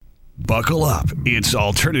Buckle up. It's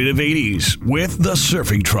Alternative 80s with the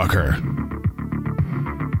Surfing Trucker.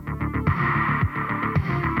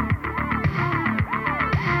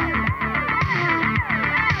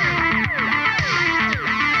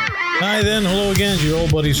 Hi then, hello again. It's your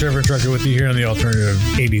old buddy Surfer Trucker with you here on the Alternative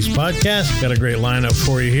 80s podcast. Got a great lineup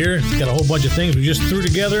for you here. Got a whole bunch of things we just threw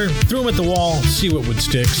together, threw them at the wall, see what would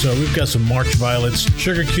stick. So we've got some March Violets,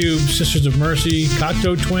 Sugar Cube, Sisters of Mercy,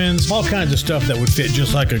 Cocteau Twins, all kinds of stuff that would fit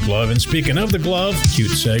just like a glove. And speaking of the glove,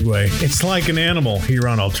 cute segue, it's like an animal here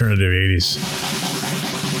on Alternative 80s.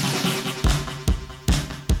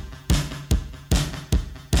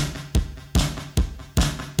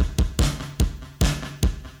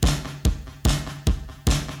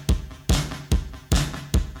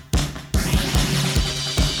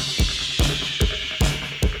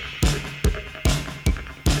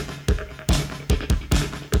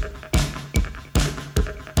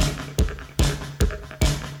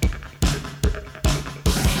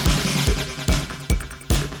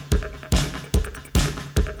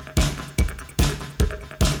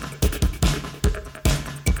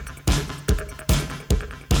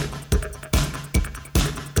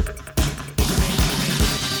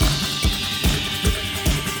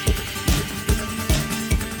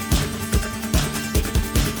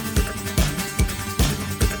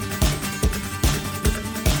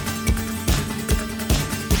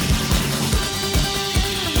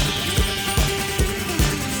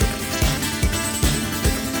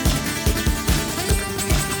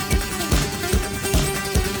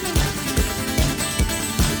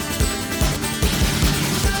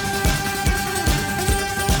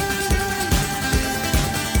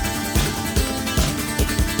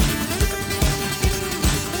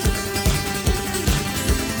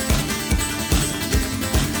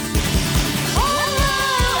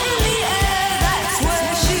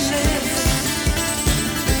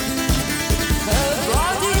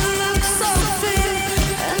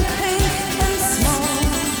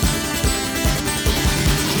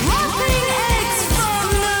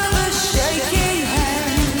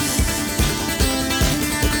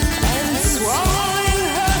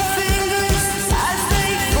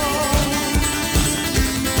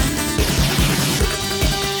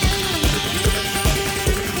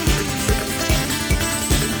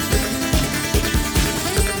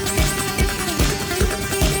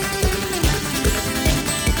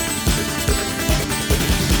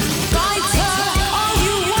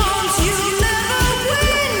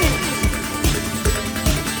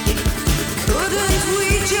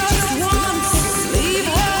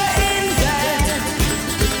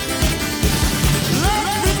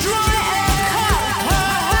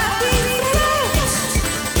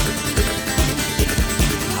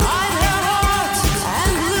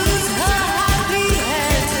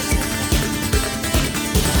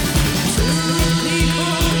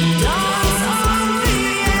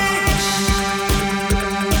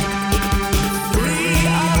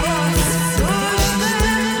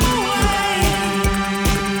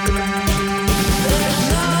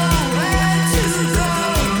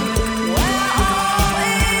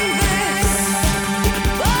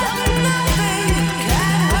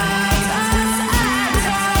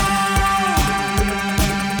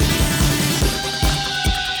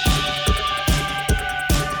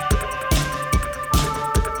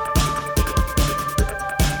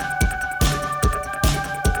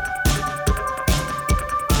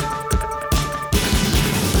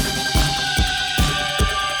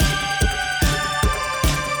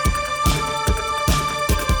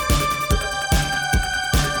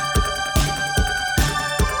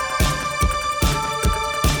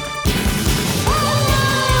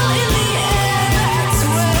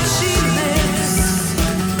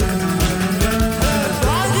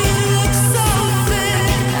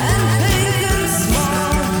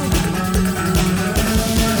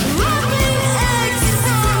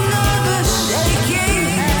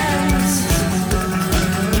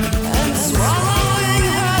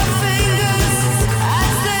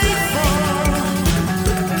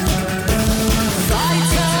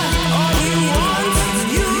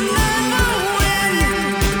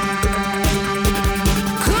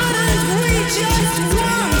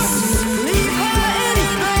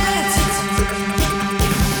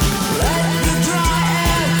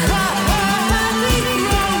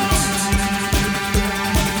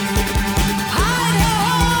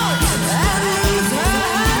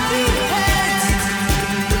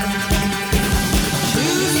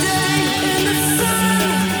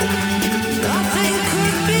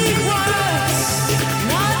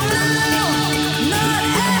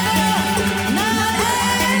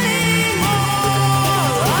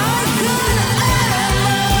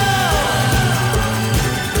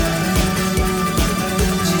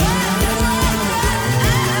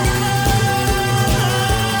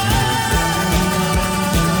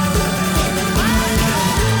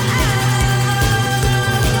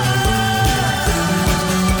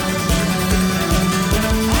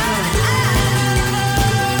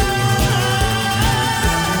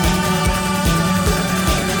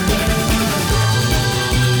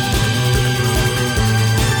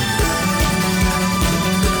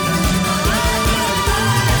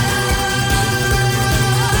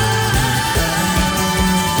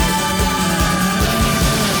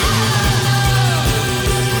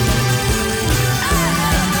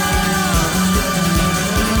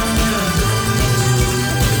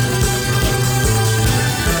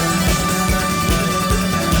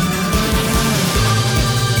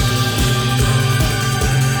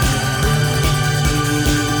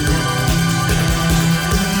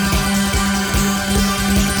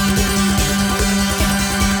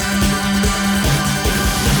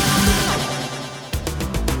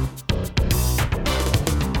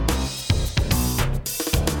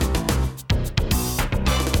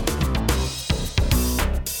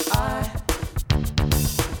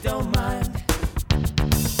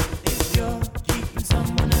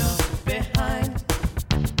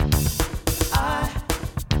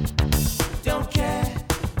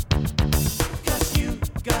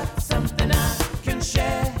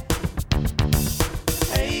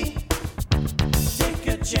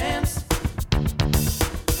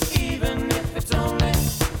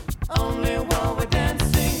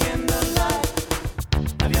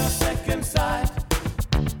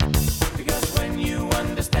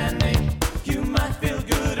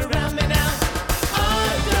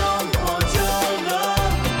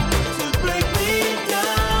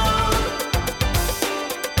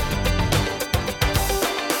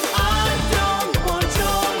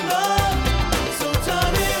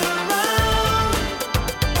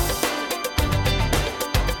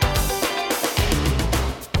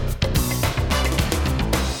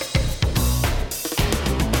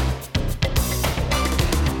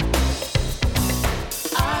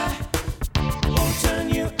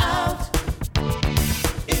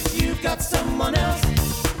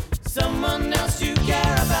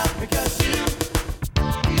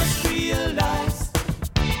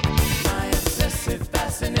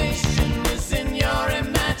 fascination is in your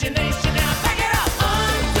imagination. Now back it up.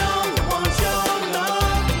 I don't want your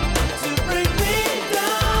love to break me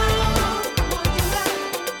down.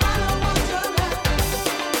 I don't want your love.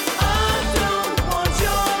 I don't want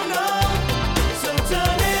your love, so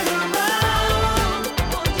turn it around.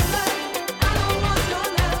 I don't want your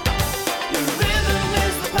love. Your rhythm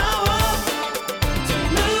is the power to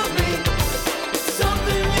move me. It's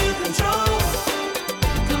something you control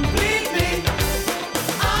completely.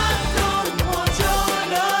 I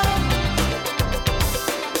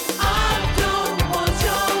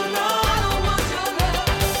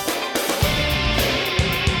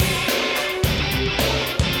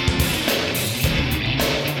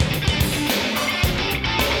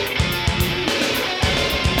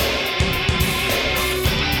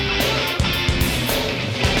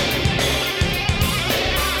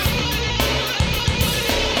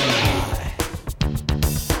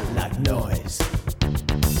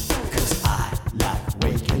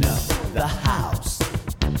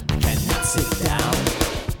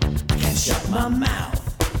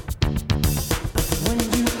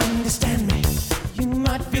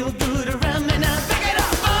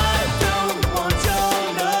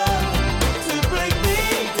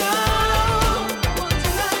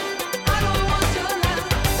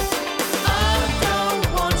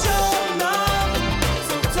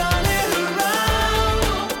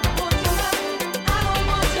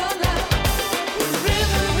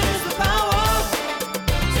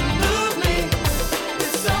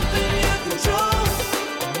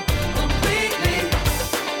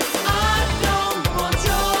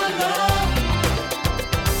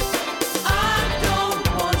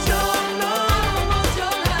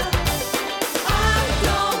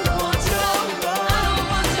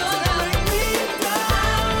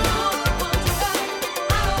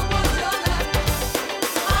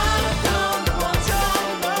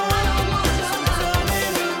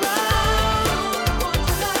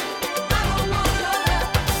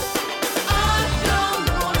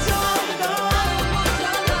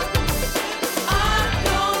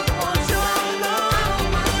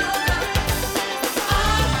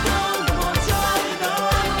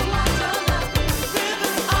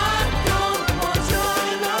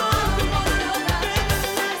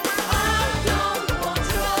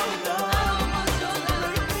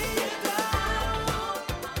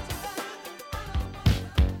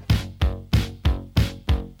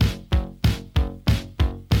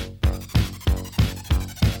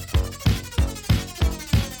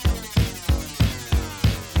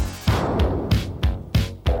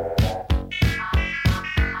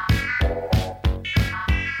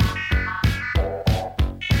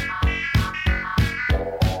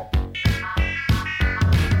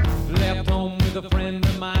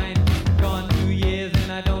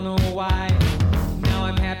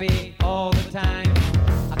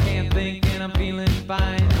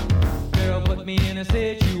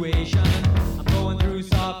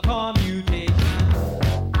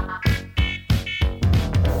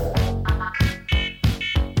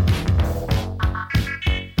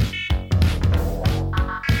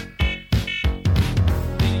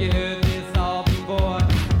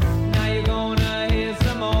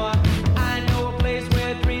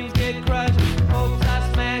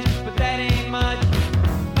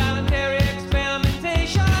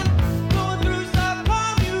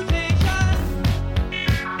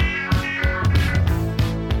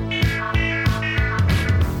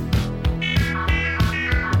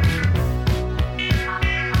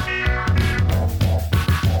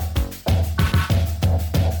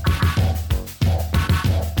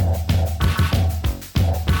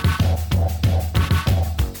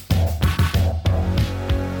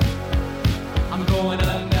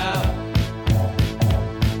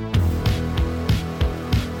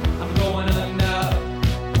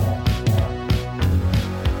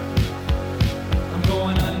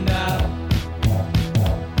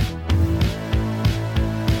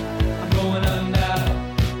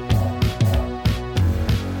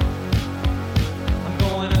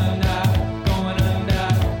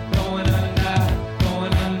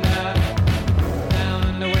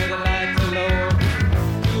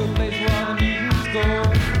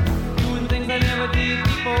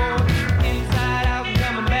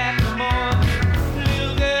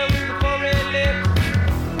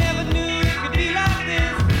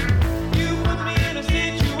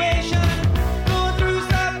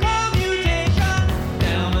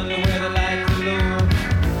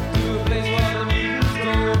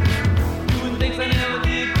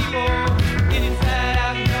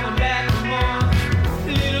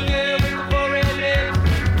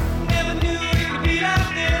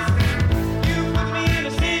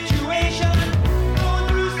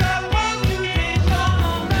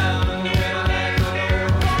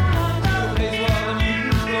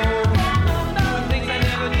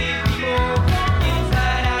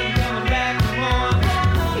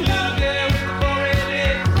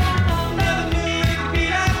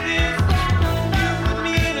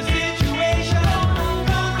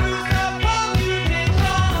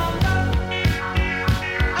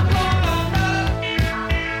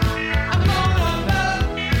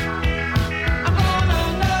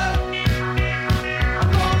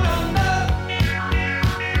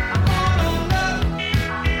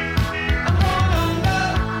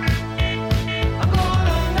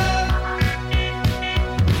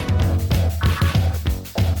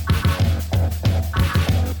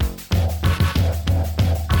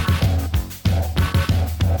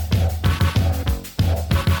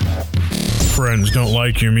friends don't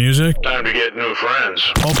like your music? Time to get new friends.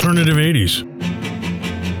 Alternative 80s.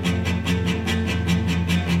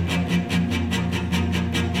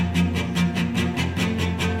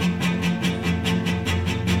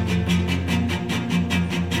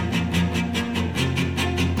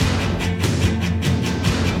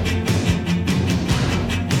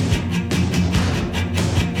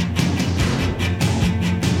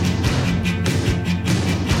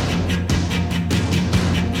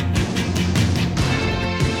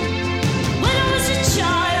 When I was a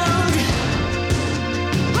child,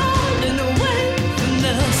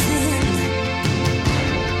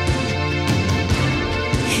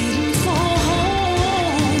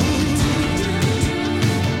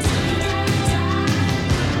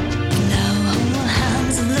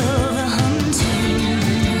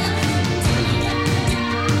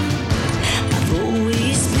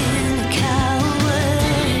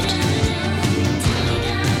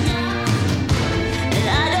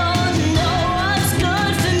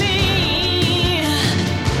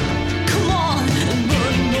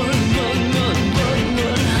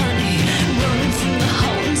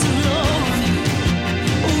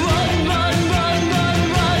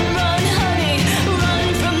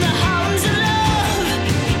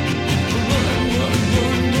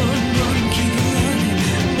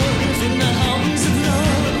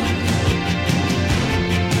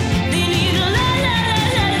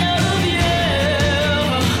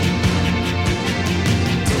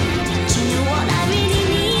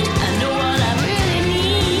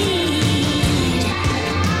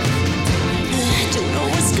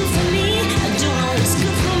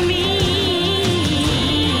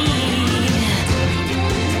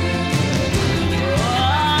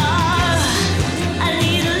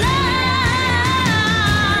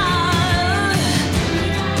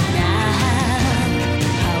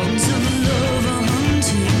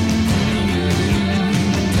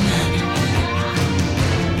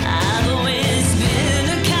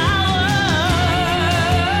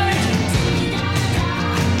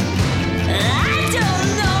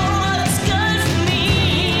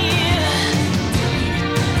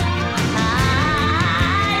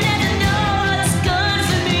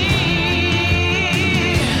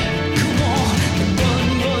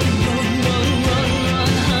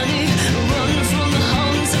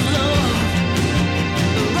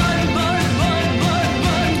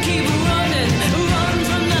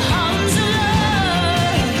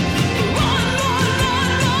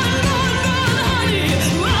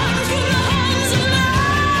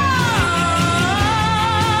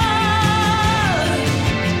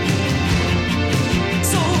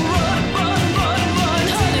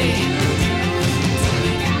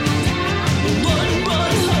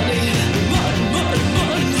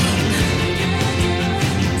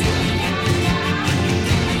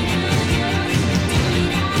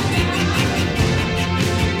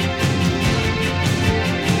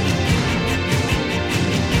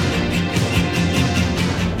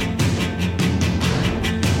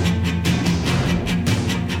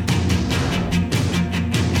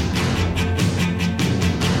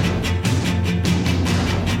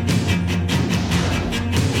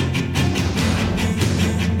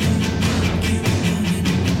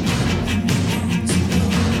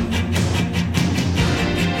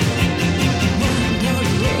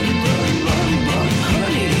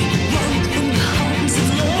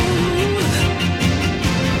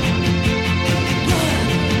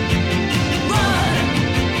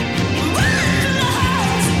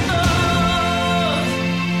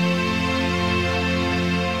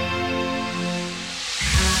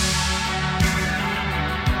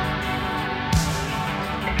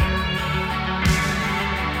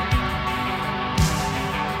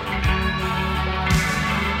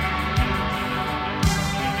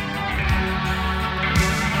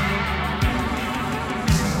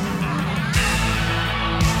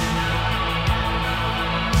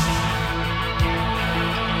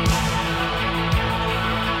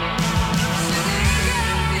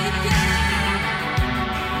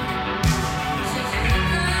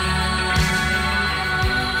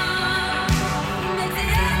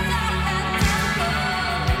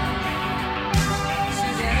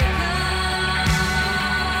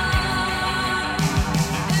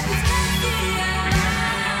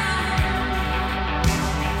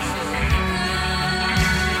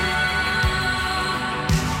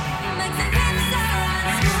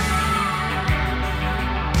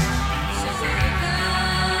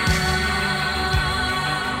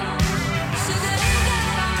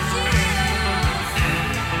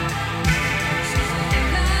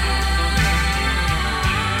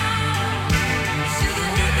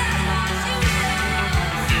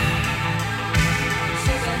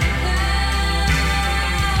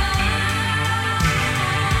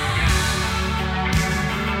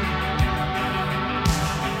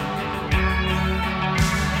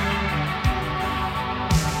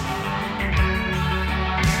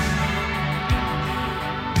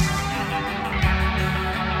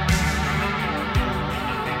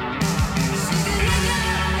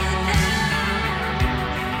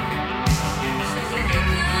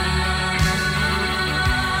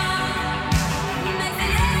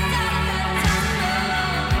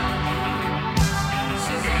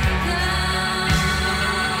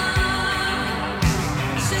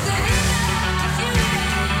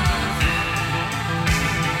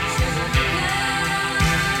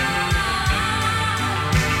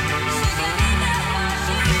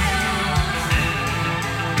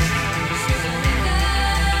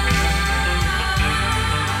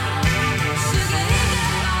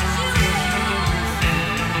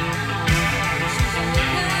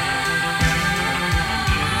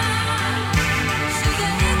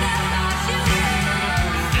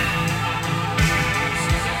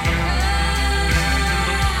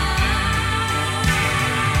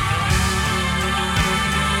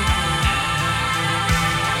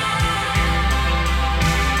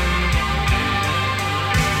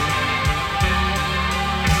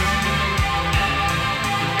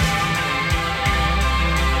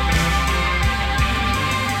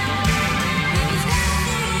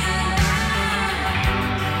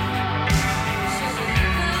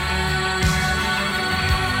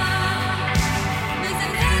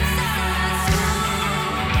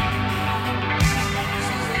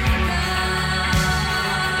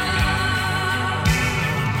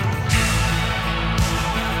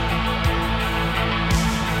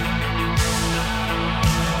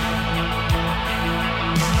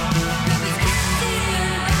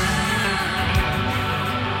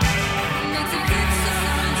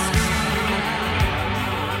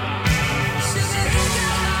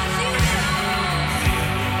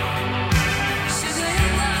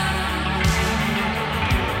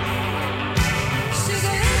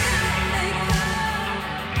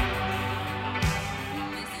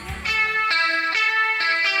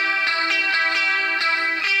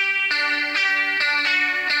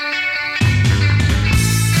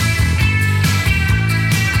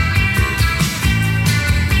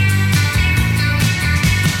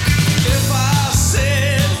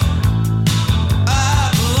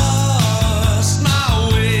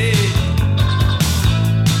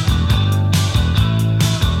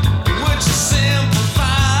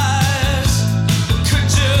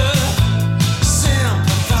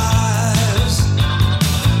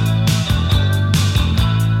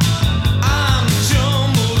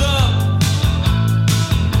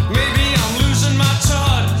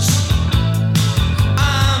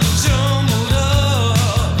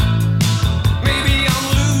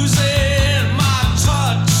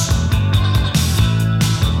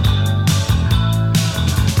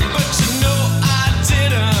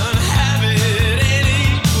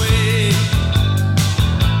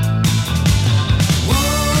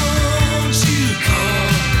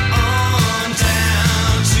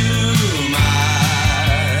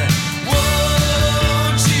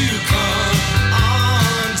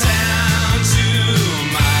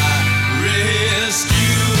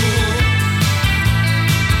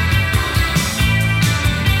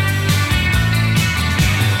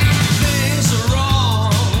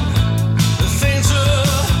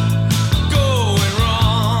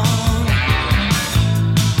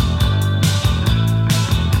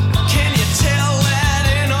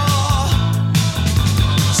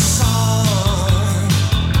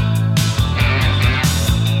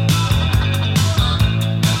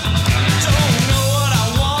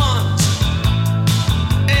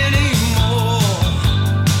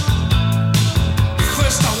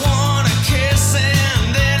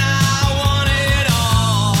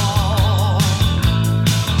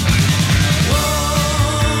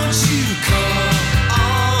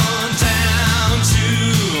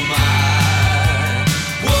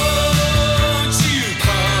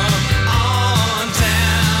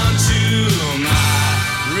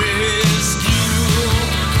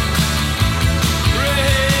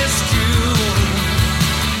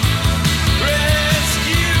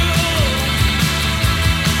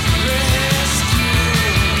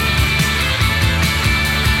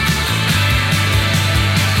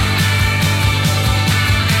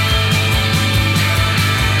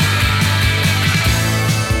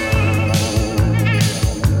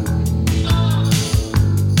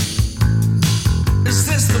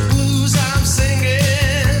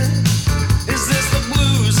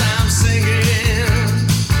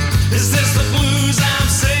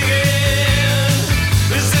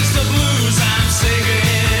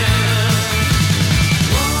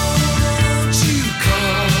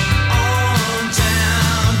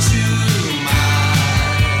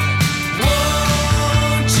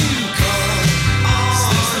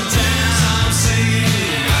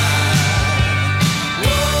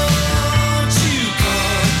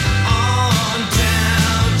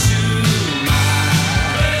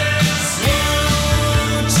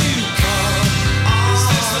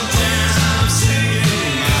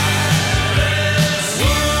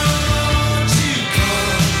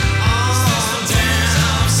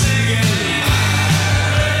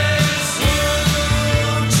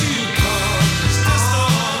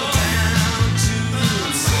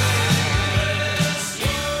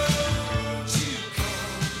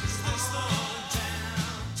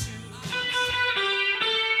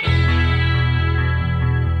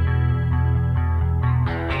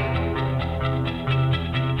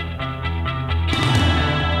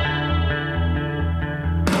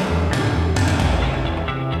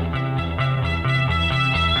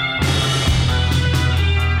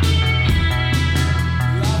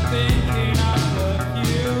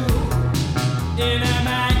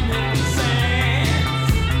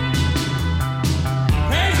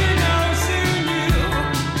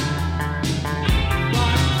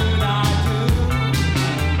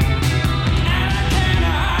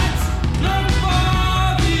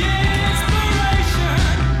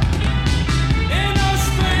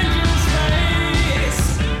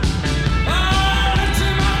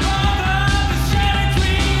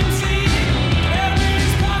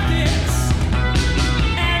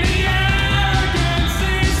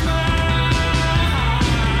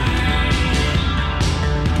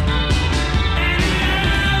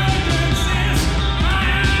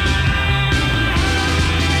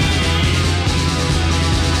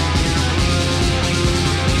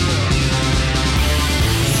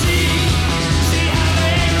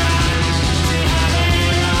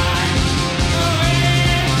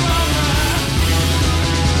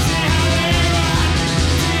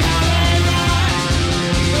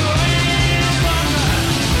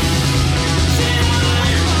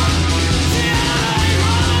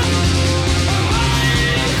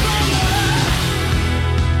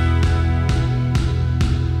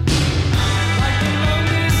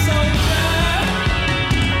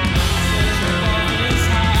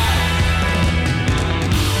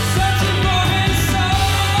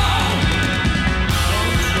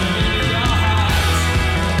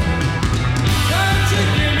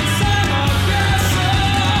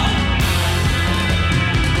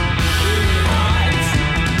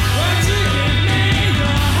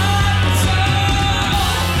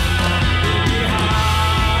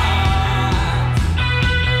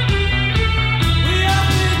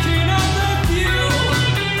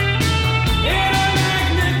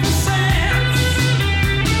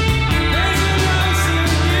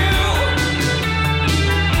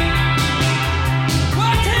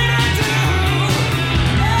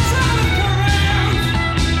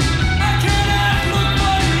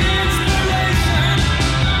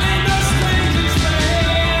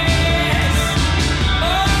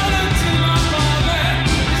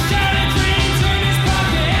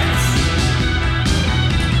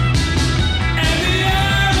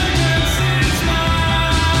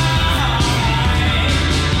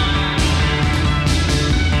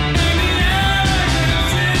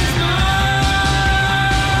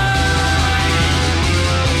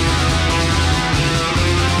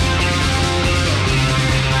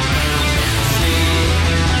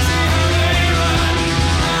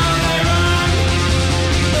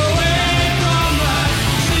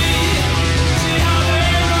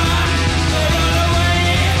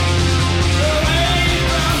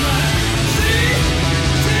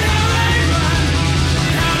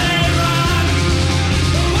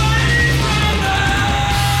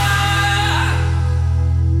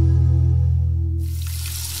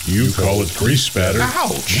 You call it grease spatter.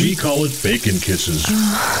 Ouch. We call it bacon kisses.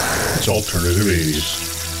 It's Alternative 80s.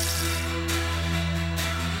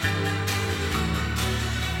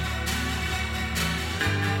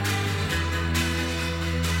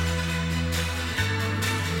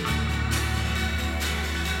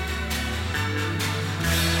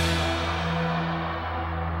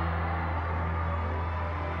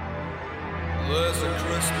 There's a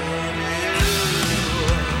crystal view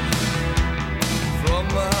from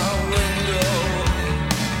my window,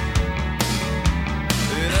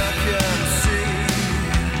 and I can see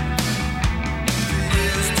the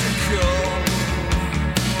years to come.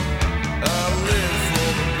 I live for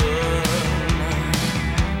the burn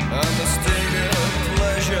and the sting of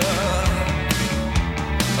pleasure.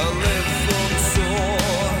 I live for the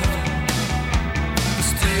sword, the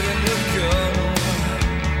steel and the gun.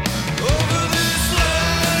 Over this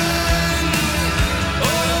land,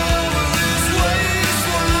 over this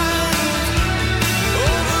wasteland,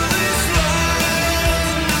 over this land,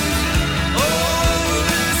 over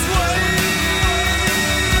this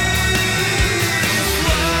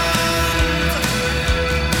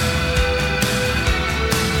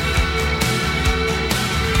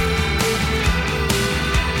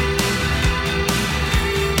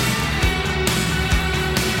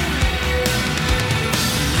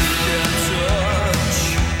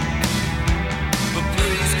but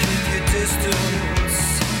please keep your distance.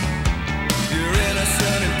 You're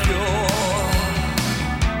innocent and pure,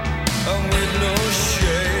 and with no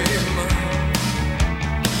shame.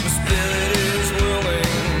 The spirit is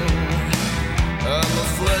willing, and the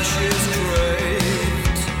flesh is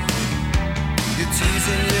craved. You tease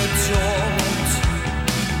and you taunt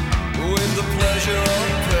with the pleasure of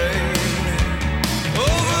pain.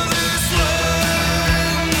 Over this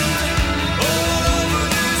land, over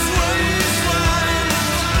this wasteland,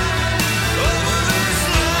 over this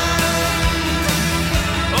land,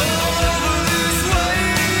 over this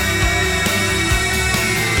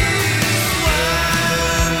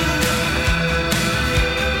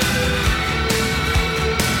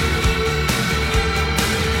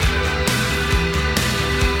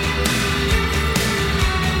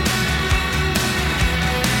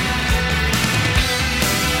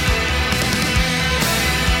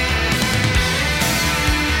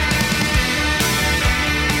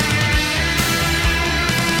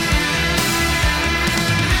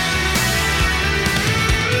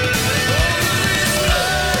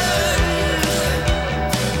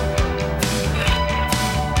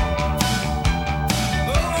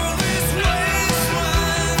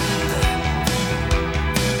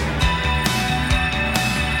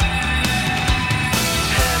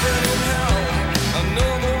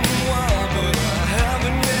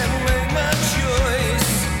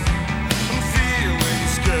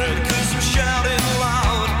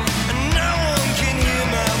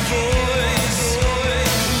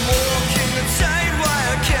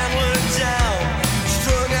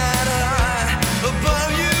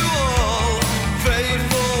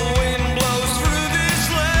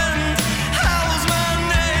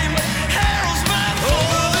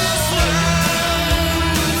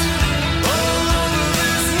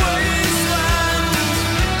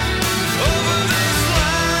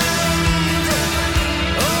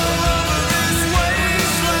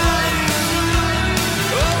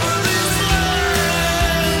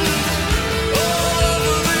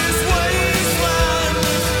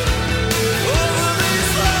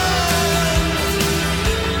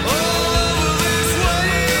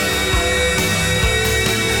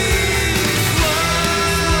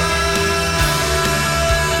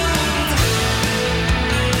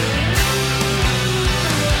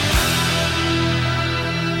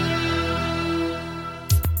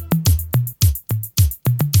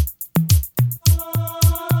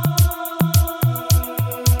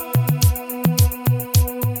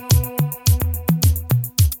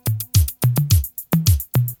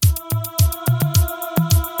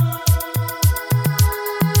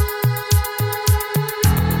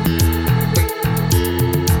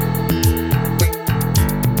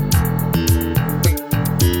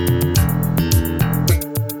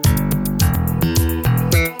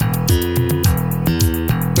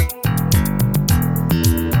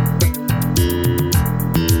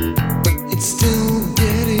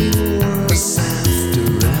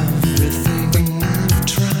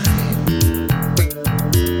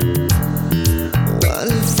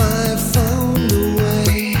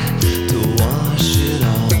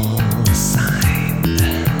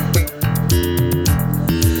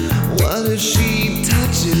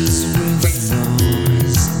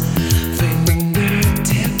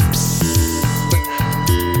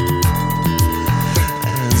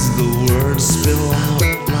as the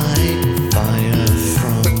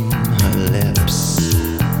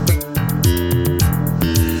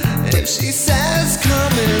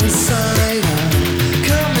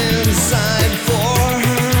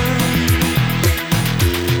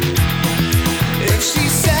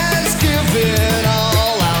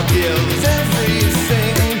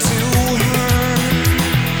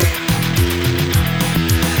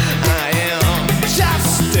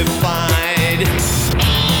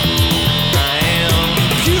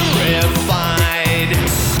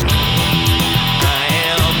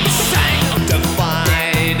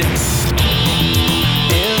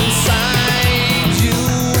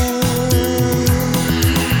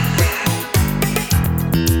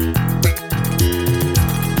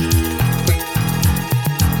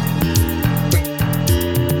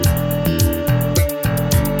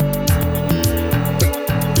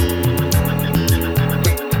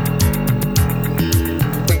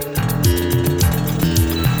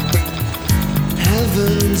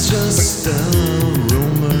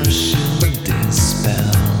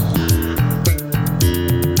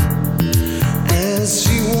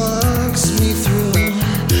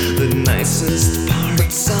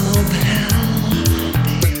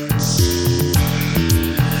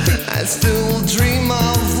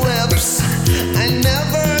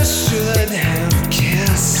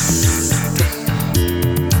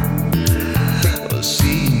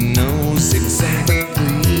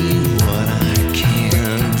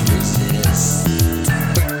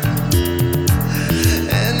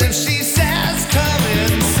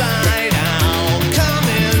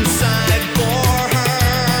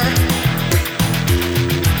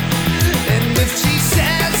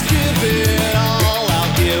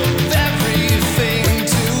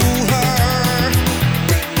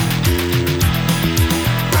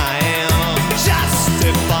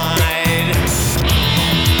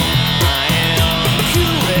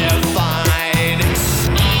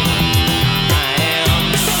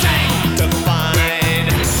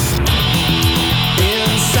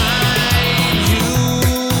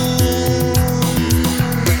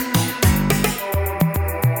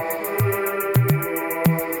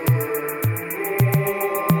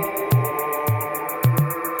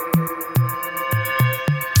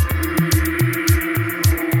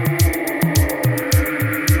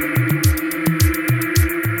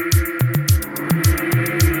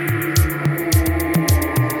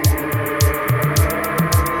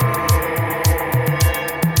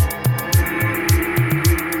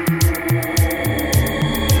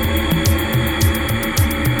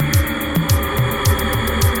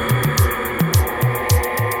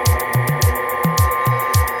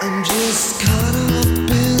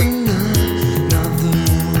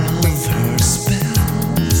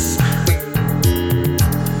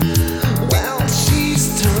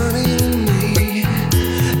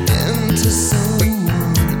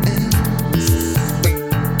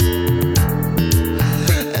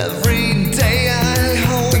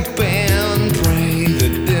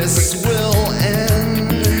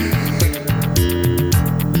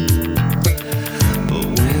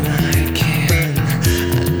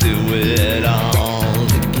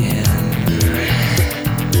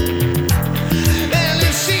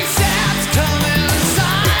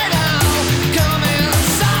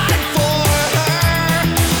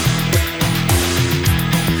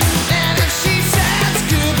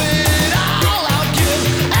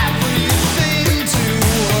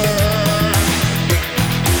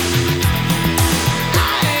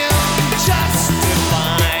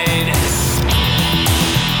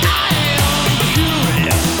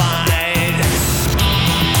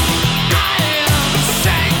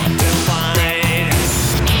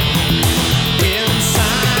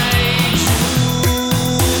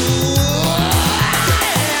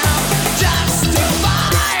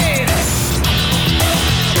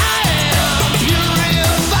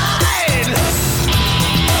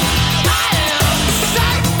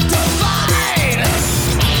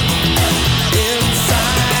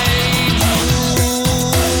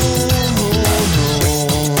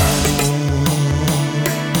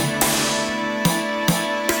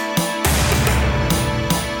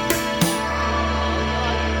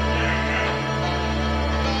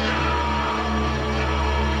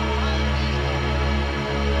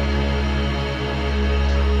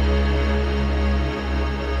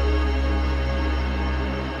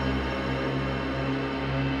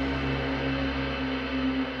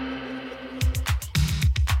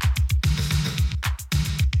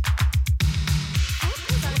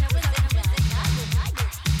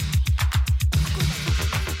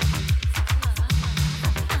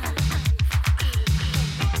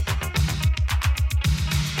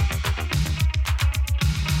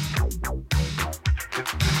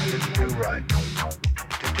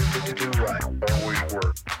Always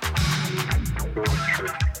work. Go to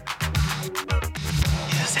church.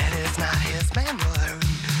 His head is not his memory.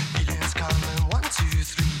 Feelings coming 1, 2,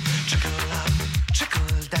 3. Trickle up,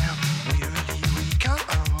 trickle down. Wearily we come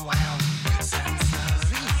unwound.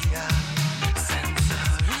 Sensoria,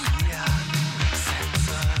 sensoria,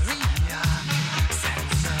 sensoria,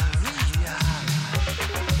 sensoria.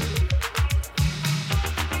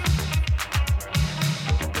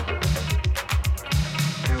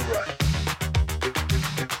 You're right.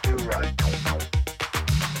 You're right.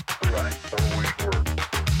 Right. Always work.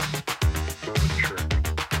 Go to church.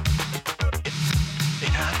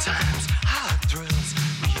 In hard times, hard thrills.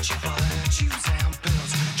 Meet you for the shoes and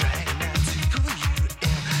bills. Dragging them to pull you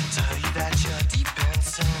in. Tell you that you're deep in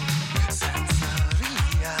sin.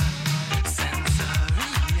 Sensoria,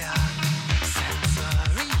 sensoria,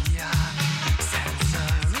 sensoria,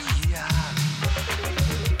 sensoria.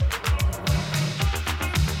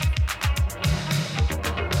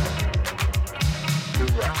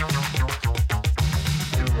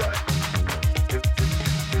 You're right. You're right.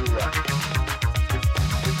 You're right. You're right.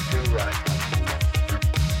 You're right. You're right.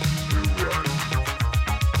 You're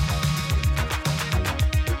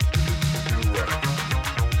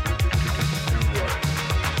right.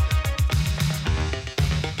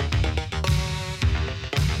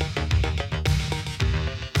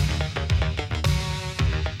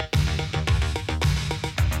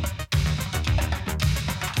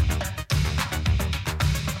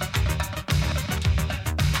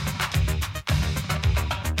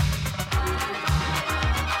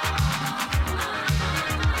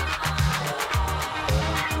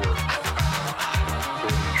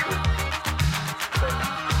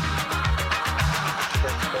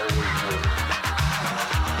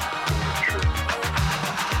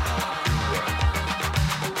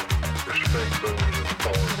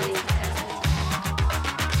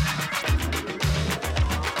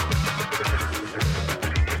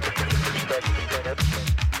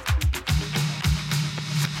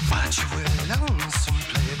 Watch you lonesome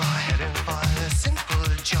playboy heading for the simple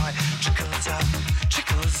joy. Trickles up,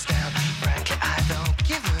 trickles down. Frankly, I don't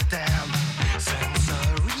give a damn.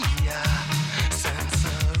 Sensoria,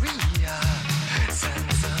 sensoria,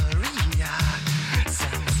 sensoria,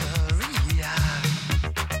 sensoria.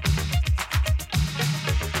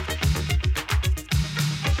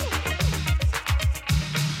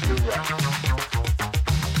 You're right.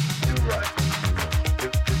 You're right. You're right.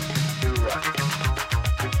 You're right.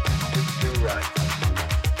 You're right. You're right.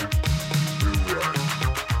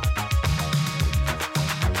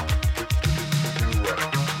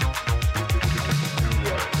 You're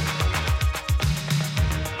right.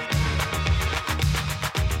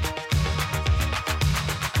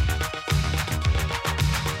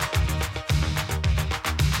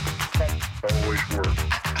 Always work.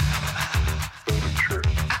 Go to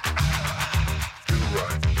church. Do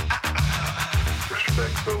right.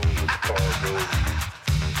 Respect those with power goes.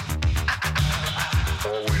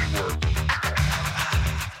 Always work.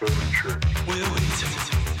 Go to church. We're waiting.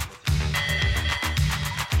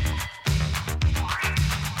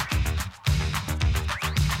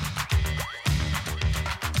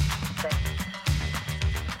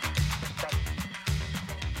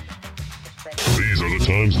 These are the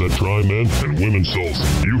times that try men and women's souls.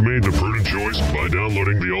 You've made the prudent choice by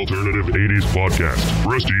downloading the Alternative 80s podcast.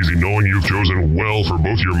 Rest easy knowing you've chosen well for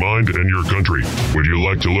both your mind and your country. Would you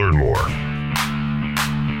like to learn more?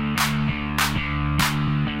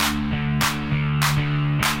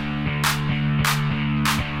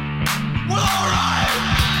 Well, alright.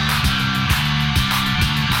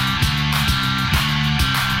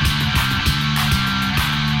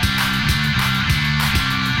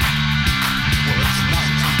 Well, it's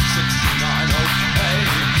 1969, okay.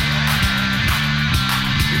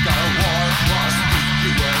 We got a war across the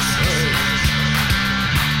USA.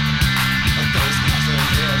 But there's nothing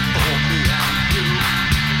here for me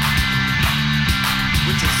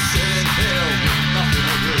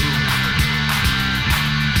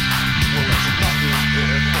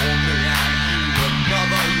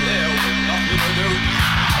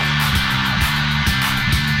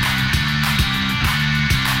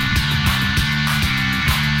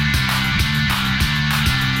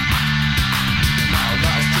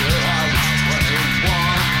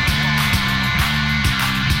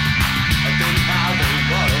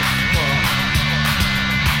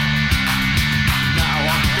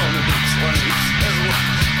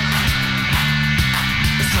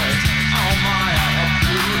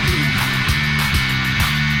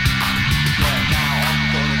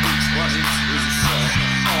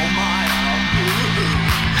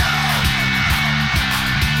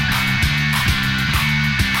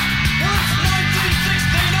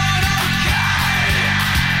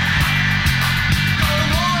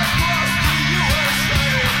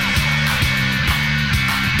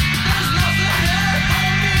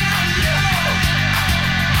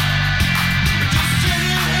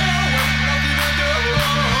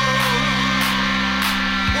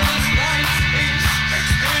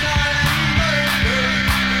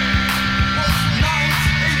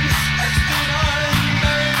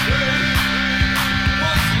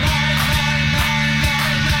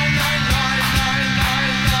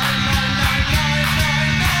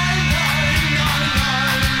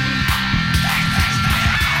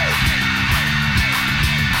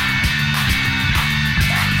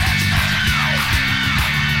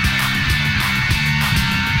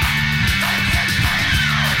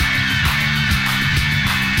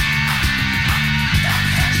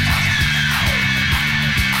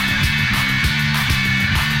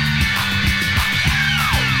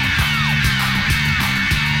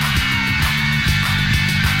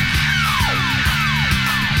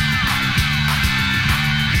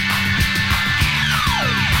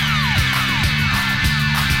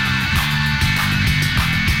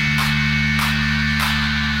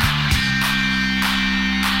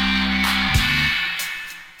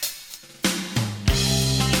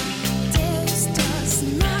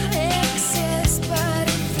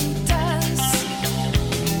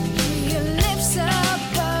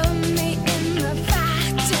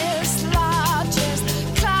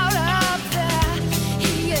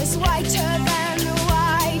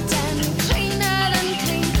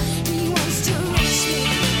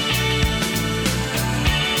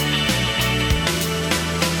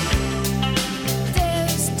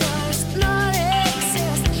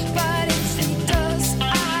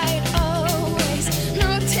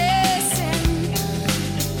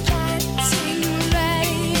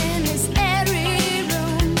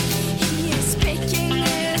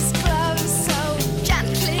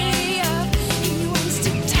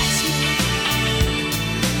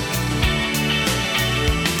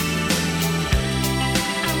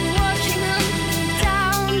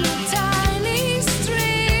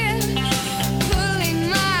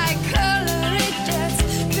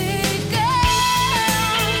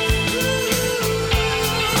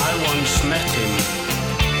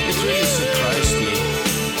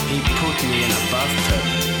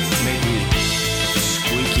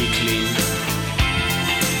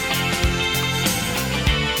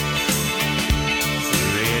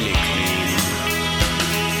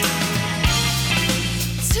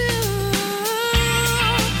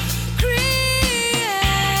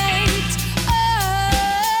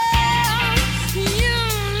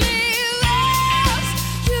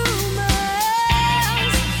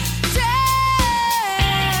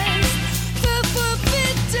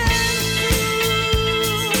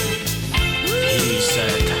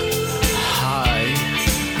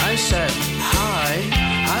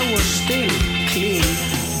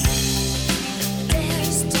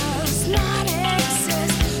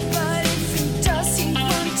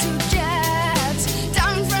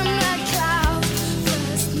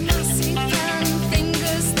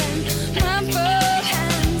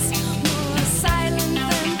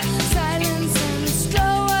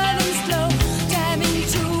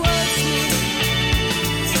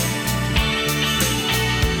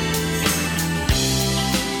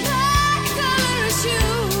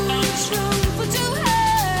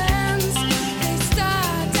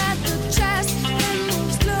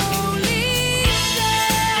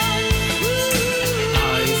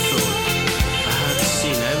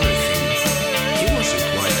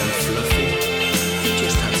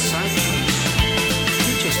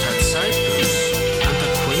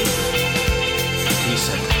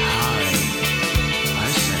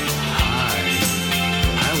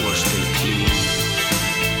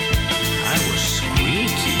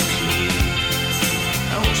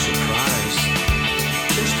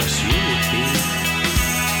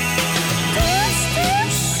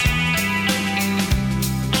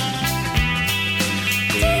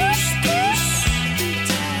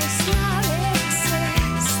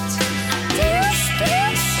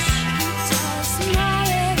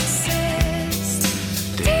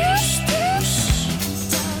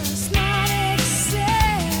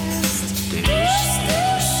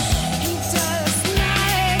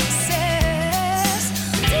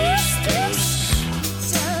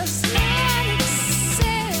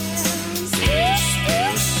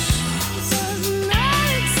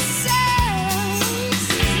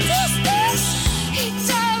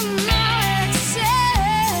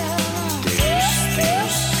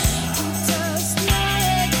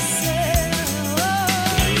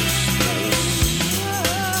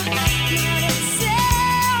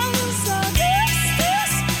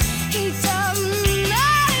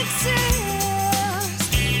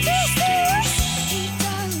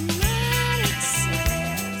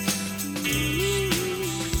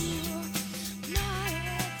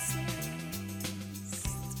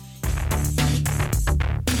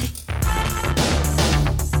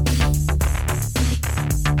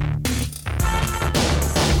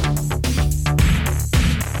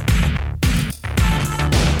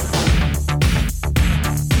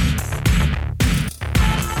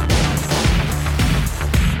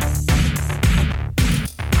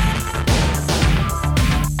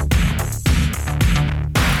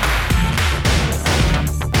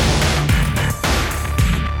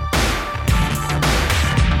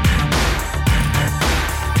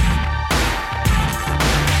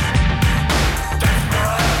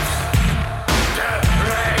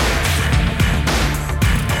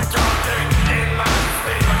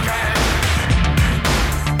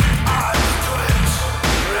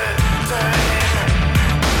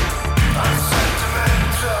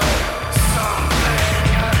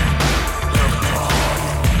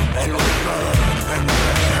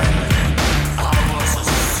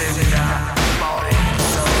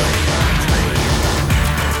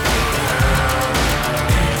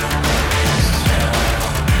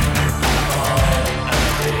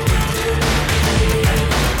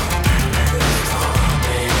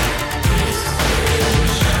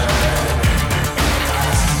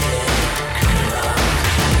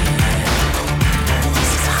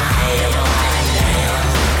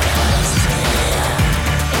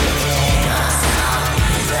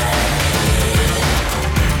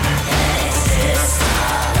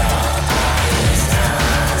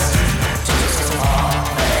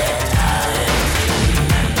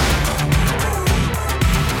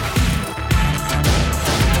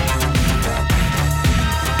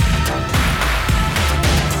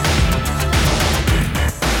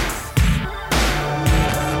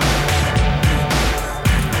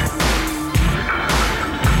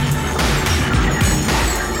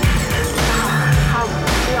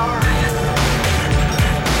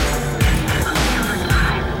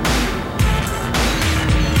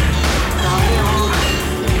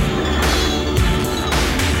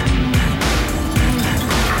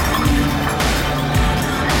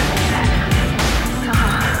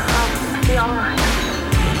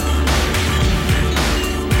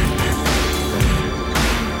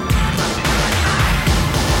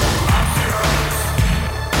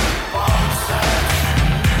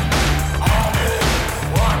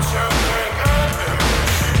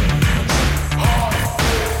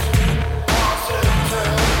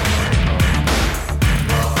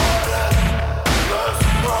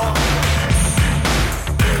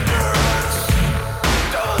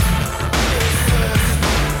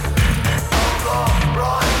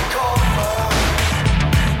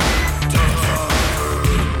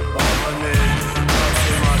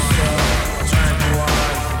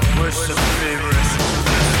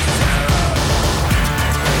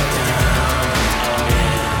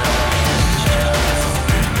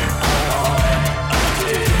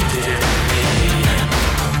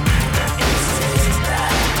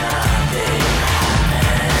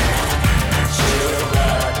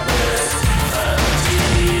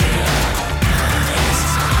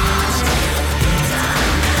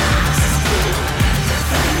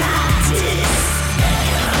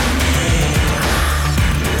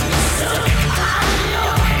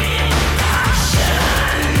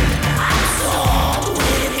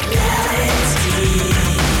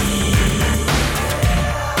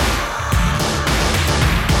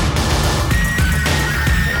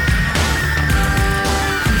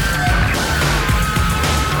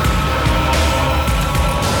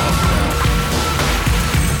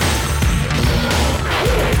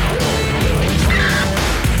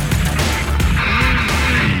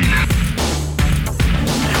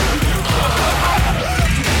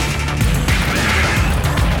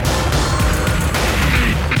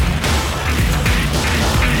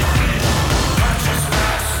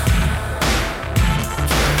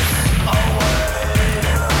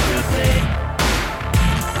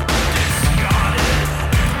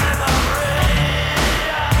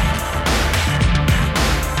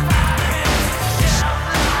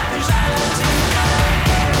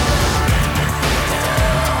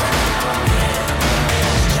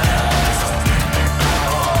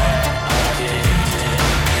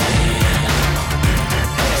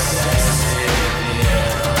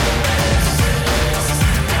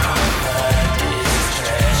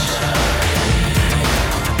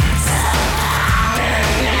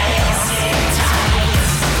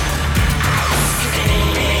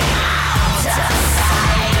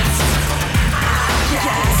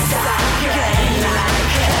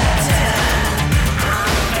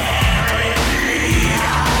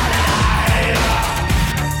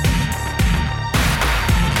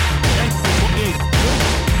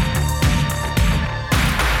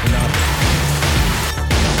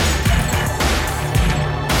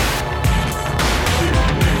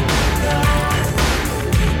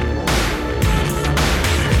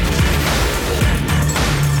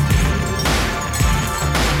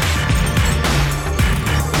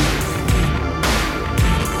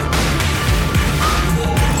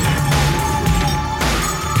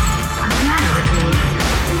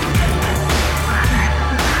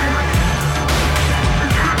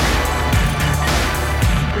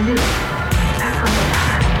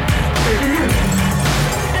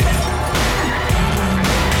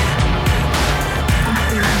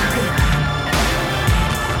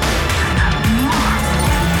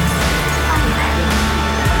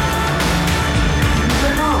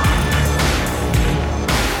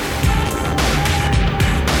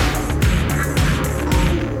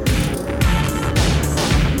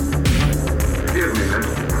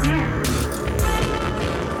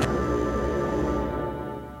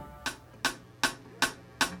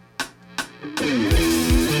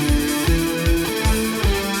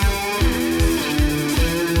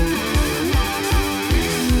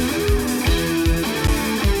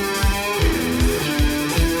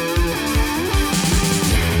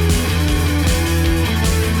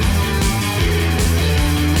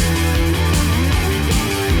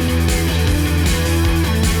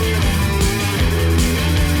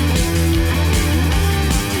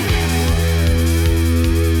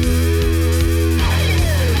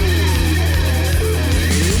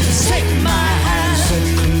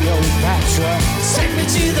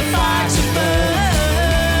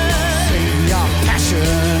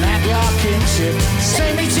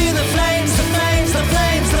Take me to the flames, the flames, the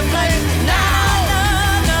flames, the flames. Now!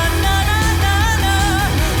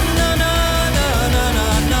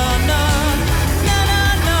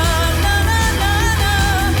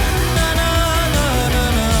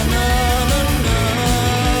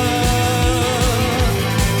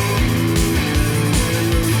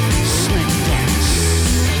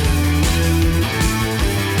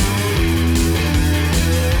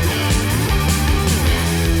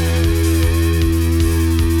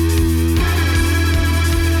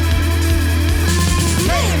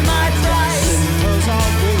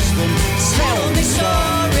 Tell me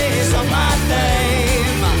stories of my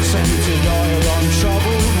fame. Scented oil on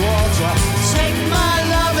troubled water. Take my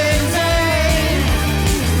love in vain.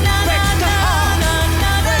 Break the heart,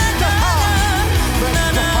 break the heart,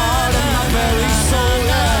 break the heart of my very soul.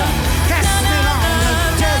 Cast it on the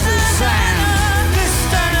desert sand. This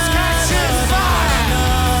dance catches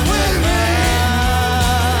fire with me.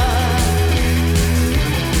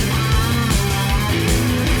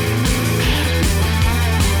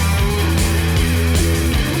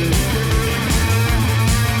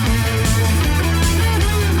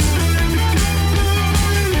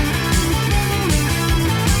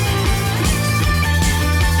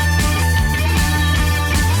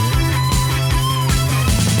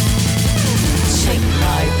 Take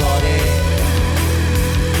my body,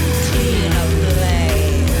 clean of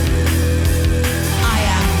blame. I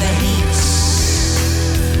am the heat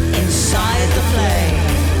inside the flame.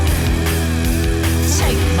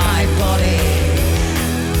 Take my body,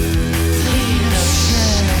 clean of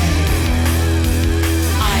shame.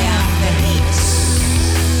 I am the heat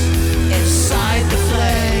inside the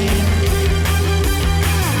flame.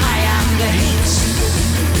 I am the heat.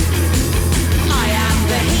 I am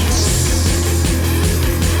the heat.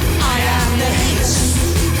 I am the heat.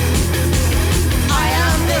 I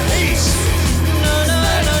am the heat. No, no,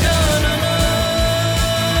 no, no, no, no.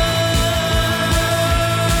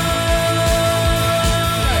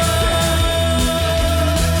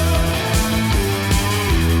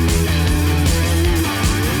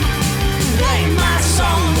 Play my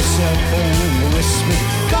song, the cell phone, the whisper,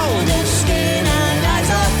 golden skin and eyes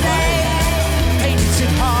of flame.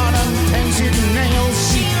 Painted heart and painted nails.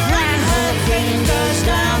 She ran her fingers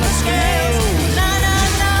down the scale. Na na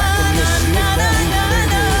na na na na na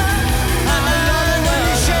na. I love the way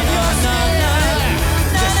you shed your tears.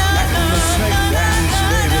 Just like the snake dance,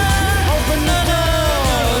 baby. Open the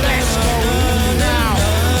door, let's go now.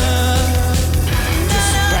 Just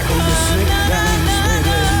sparkle the snake dance,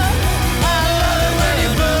 baby. I love the way you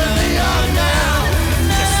burn me on now.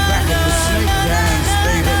 Just sparkle the snake dance,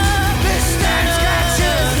 baby. This dance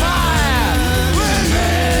catches fire with me.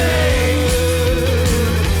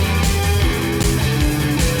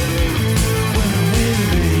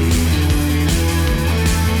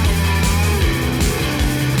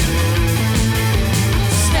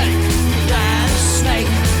 Snake, dance, snake,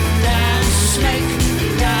 dance, snake,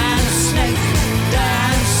 dance, snake,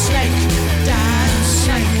 dance, snake, dance,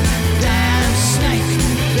 snake, dance, snake,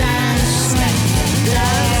 dance, snake,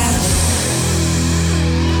 dance.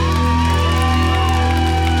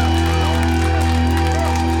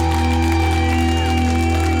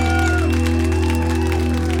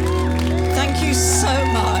 Thank you so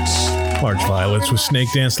much. March Violets with Snake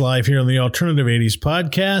Dance Live here on the Alternative 80s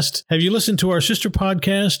podcast. Have you listened to our sister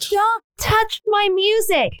podcast? Don't touch my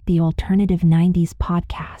music. The Alternative 90s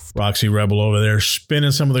podcast. Roxy Rebel over there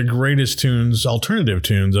spinning some of the greatest tunes, alternative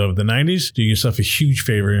tunes of the 90s. Do yourself a huge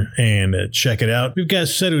favor and check it out. We've got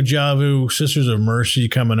Sedu Javu, Sisters of Mercy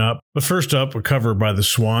coming up. But first up, a cover by the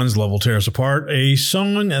Swans, Love Will Tear Us Apart, a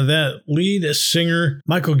song that lead singer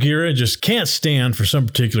Michael Gira just can't stand for some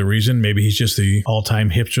particular reason. Maybe he's just the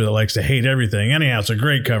all-time hipster that likes to hate everything. Anyhow, it's a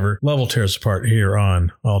great cover. Love Will Tear Us Apart here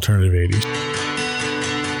on Alternative 80s.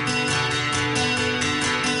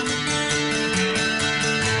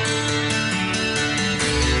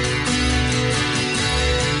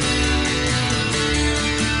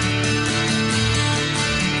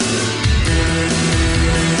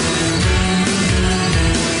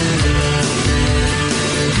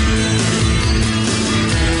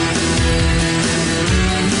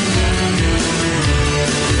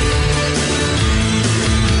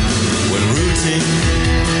 When rooting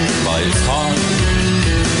by its heart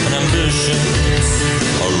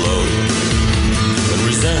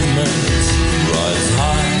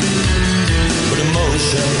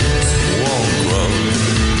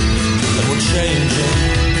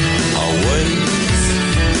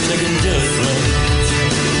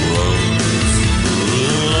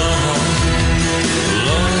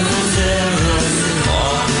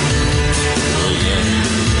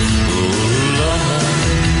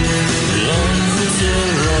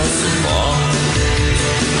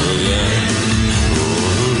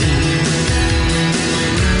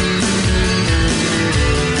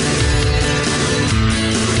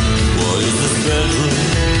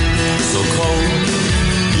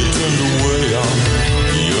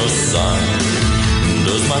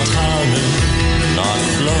not timing, not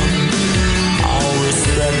flow. Our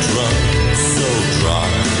spectrum so dry.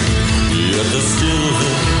 Yet the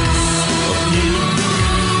stillness appear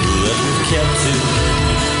that we've kept it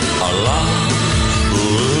alive. Oh,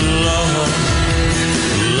 love,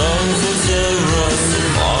 love will tear us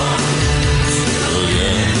apart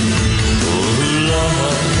again. Oh, love,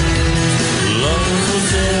 love will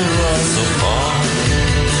tear us apart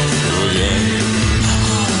again.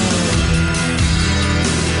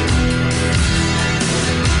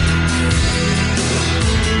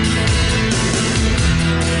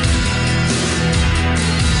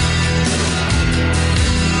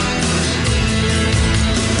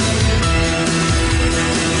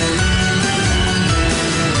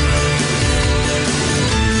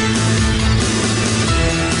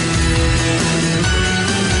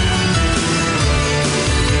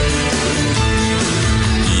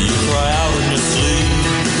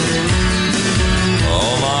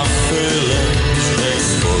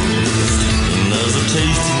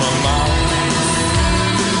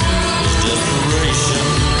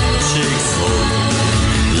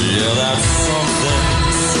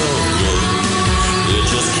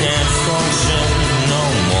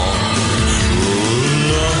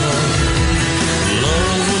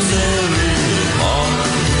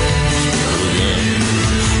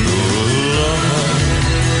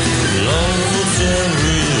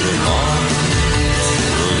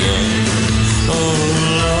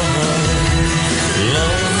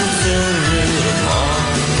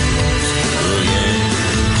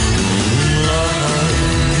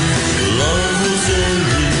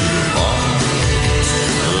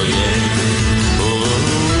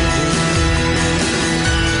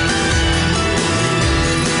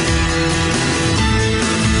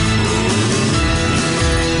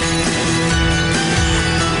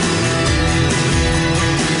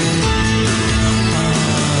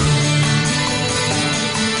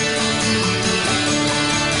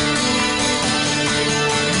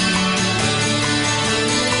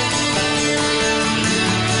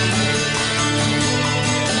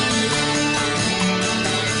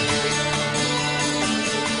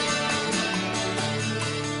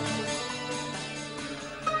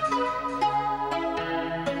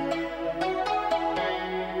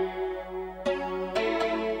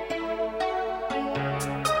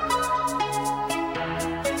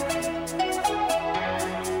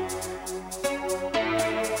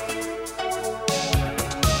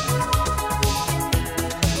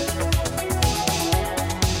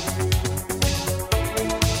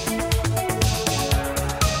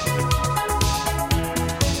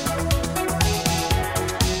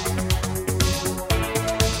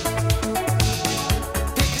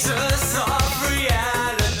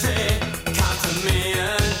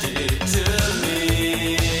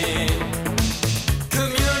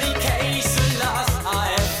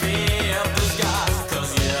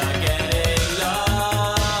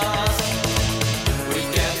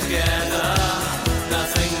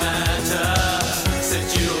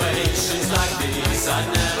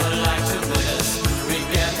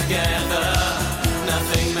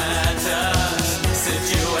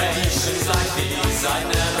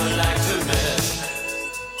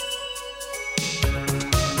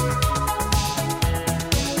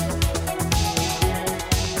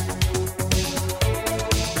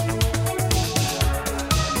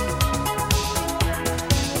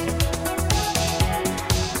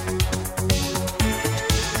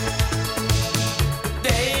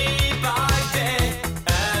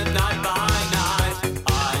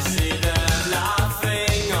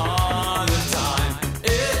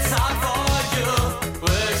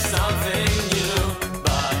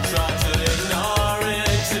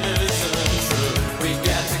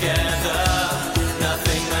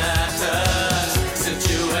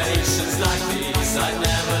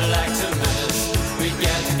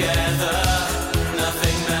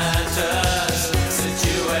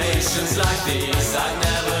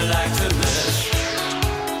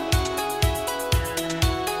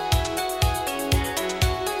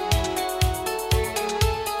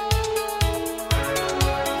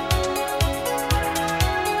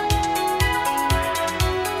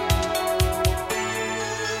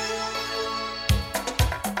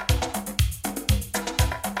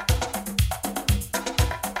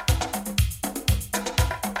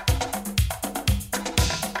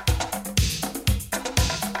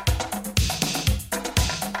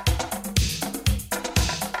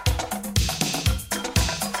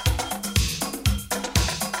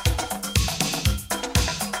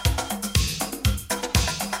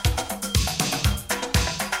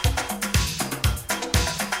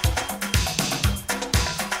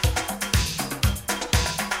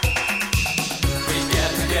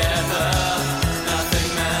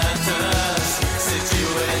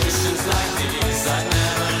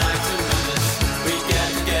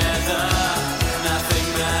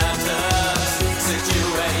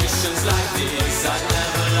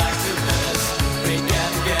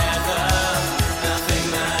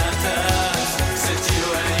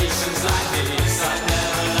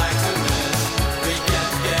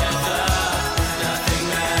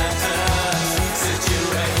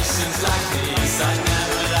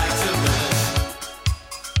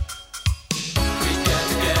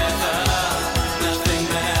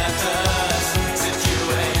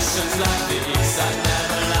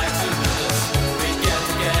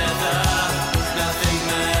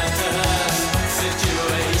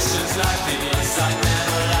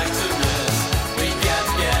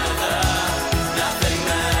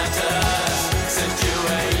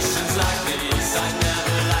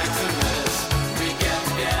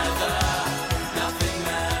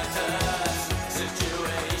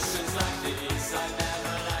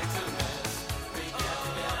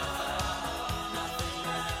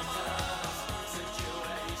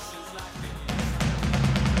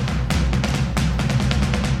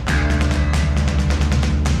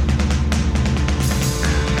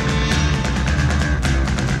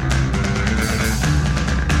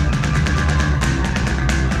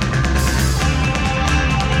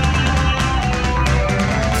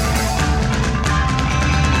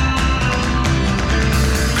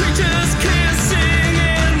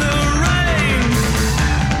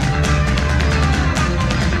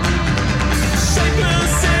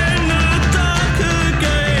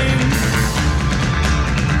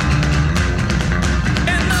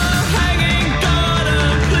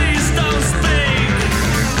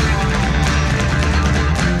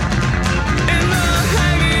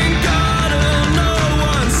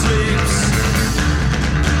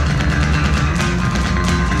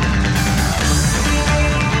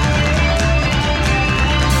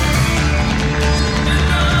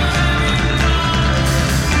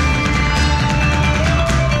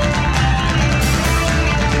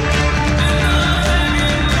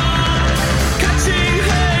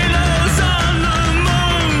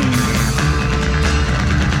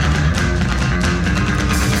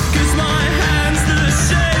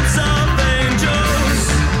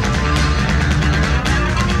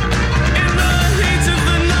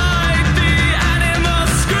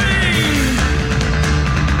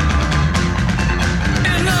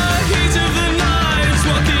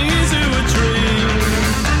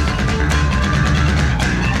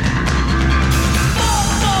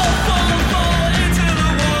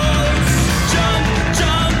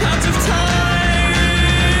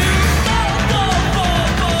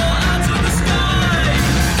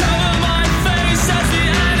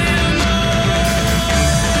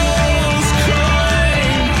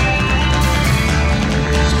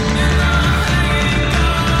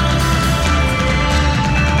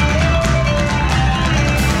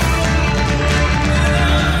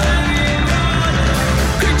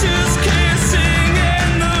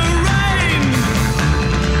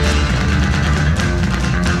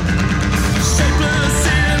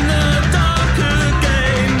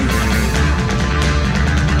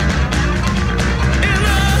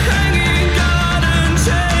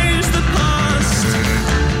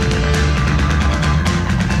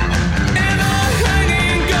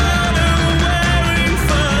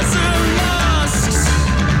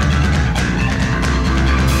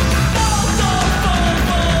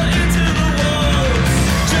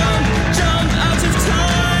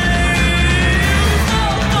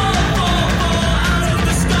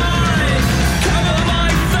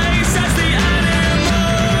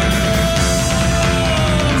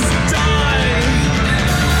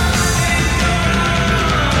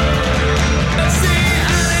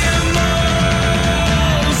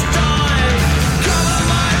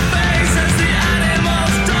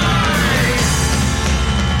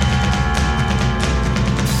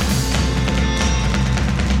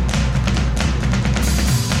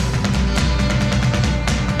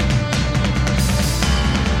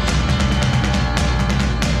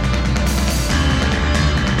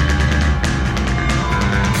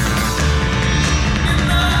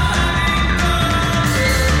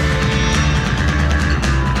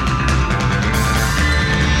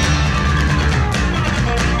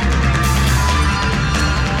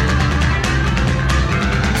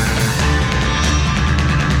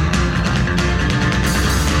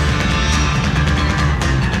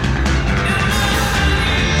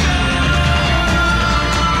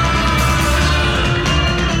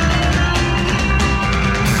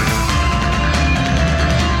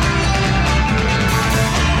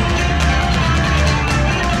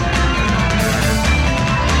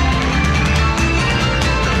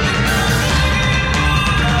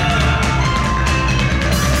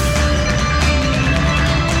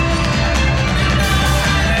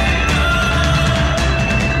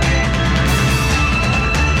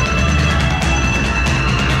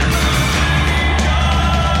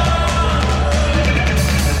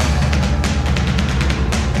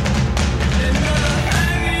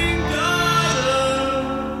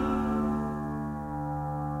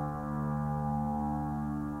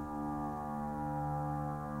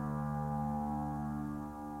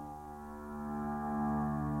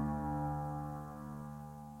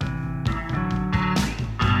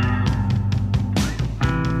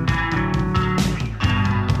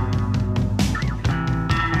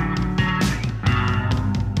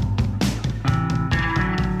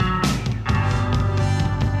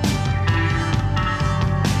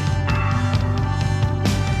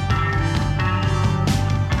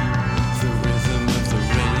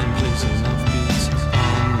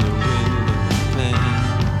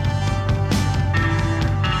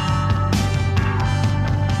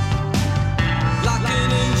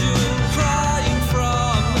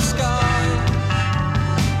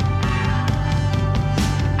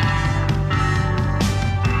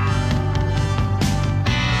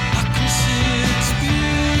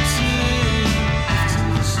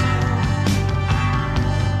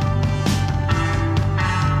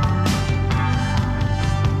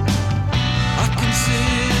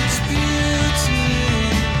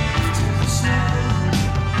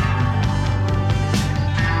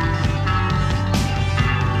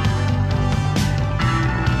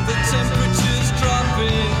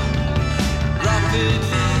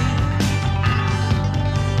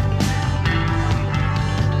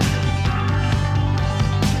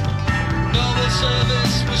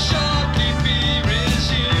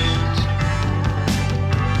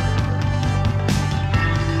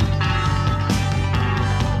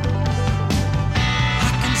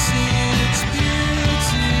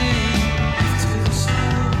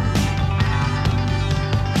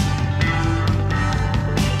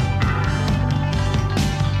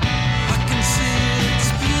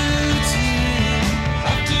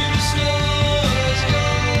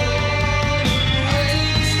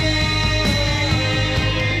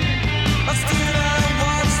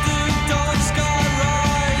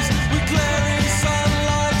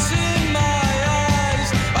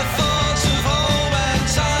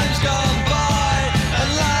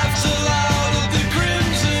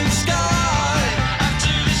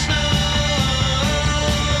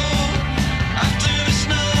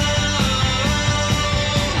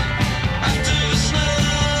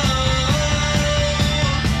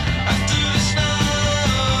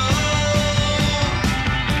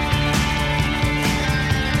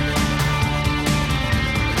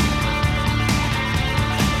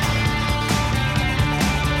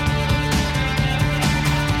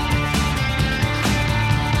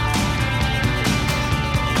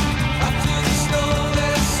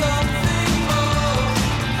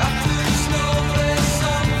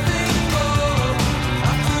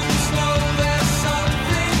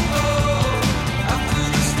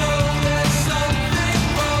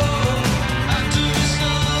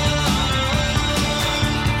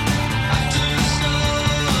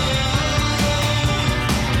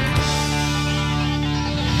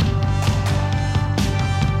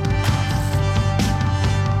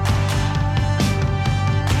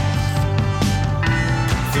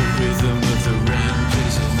 The rain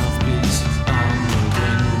pissing off pieces on the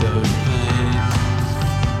window pane.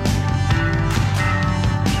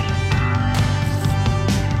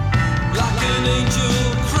 Like an angel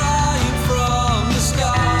crying from the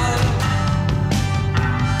sky.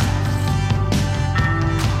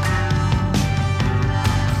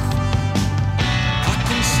 I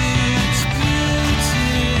can see its beauty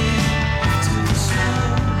to the snow.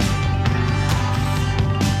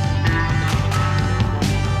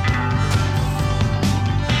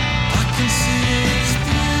 I can see its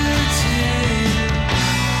beauty.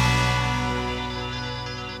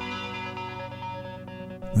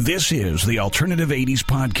 This is the Alternative 80s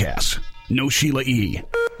Podcast. No Sheila E.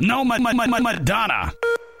 No Madonna.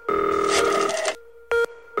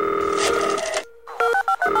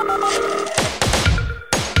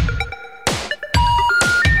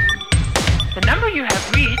 The number you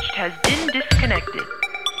have reached has been disconnected.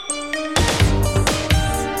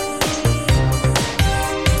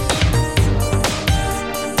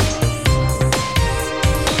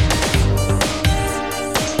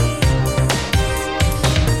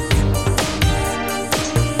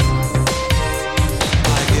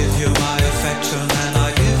 I give you my affection and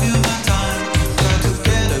I give you my time. Try to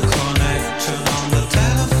get a connection on the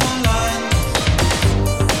telephone line.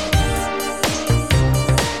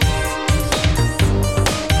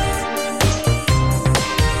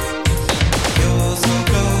 You're so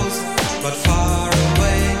close, but far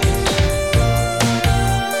away.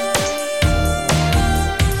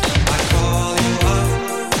 I call you up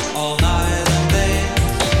all night and day.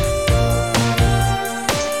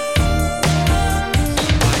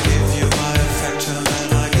 I give you my affection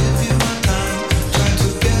and I give you my time. Try to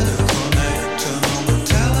get a connection on the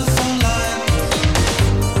telephone line.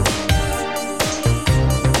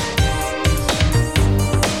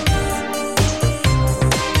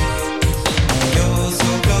 You're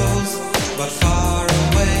so close, but far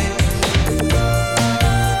away.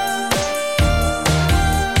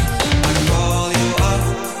 I call you up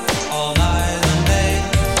all night and day.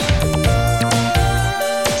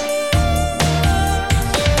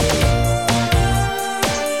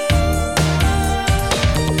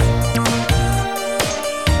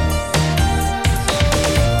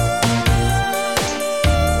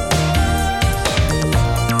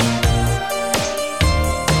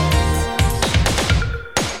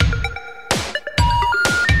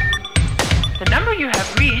 The number you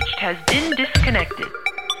have reached has been disconnected.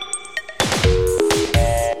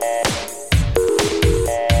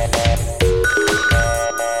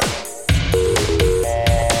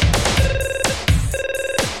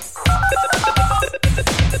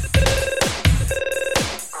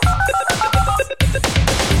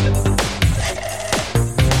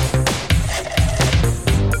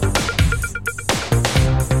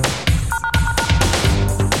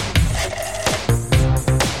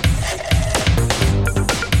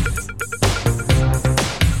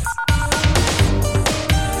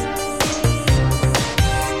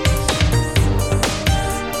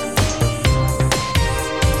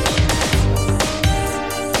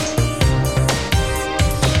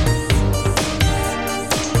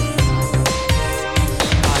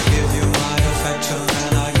 I give you my affection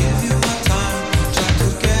and I give you my time. Try to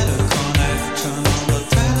get a connection on the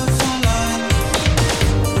telephone line.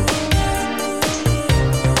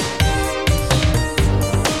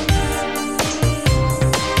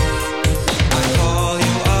 I call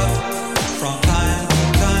you up from time to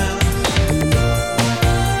time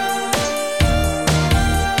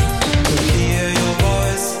to hear your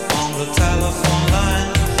voice on the telephone line.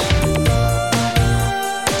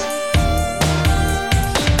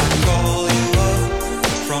 I call you up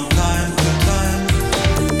from time to time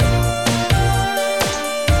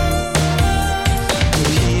to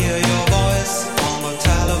hear your voice on the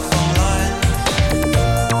telephone line.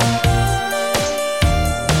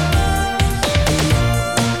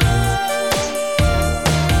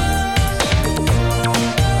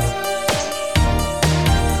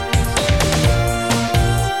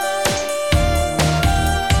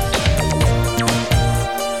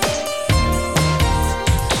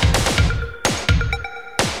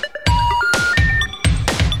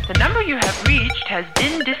 The number you have reached has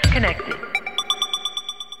been disconnected.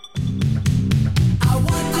 I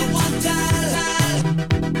want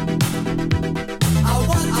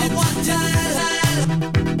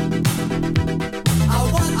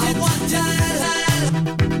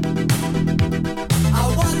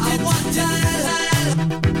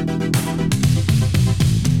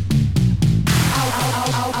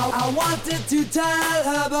wanted to tell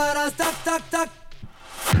her, but I stuck.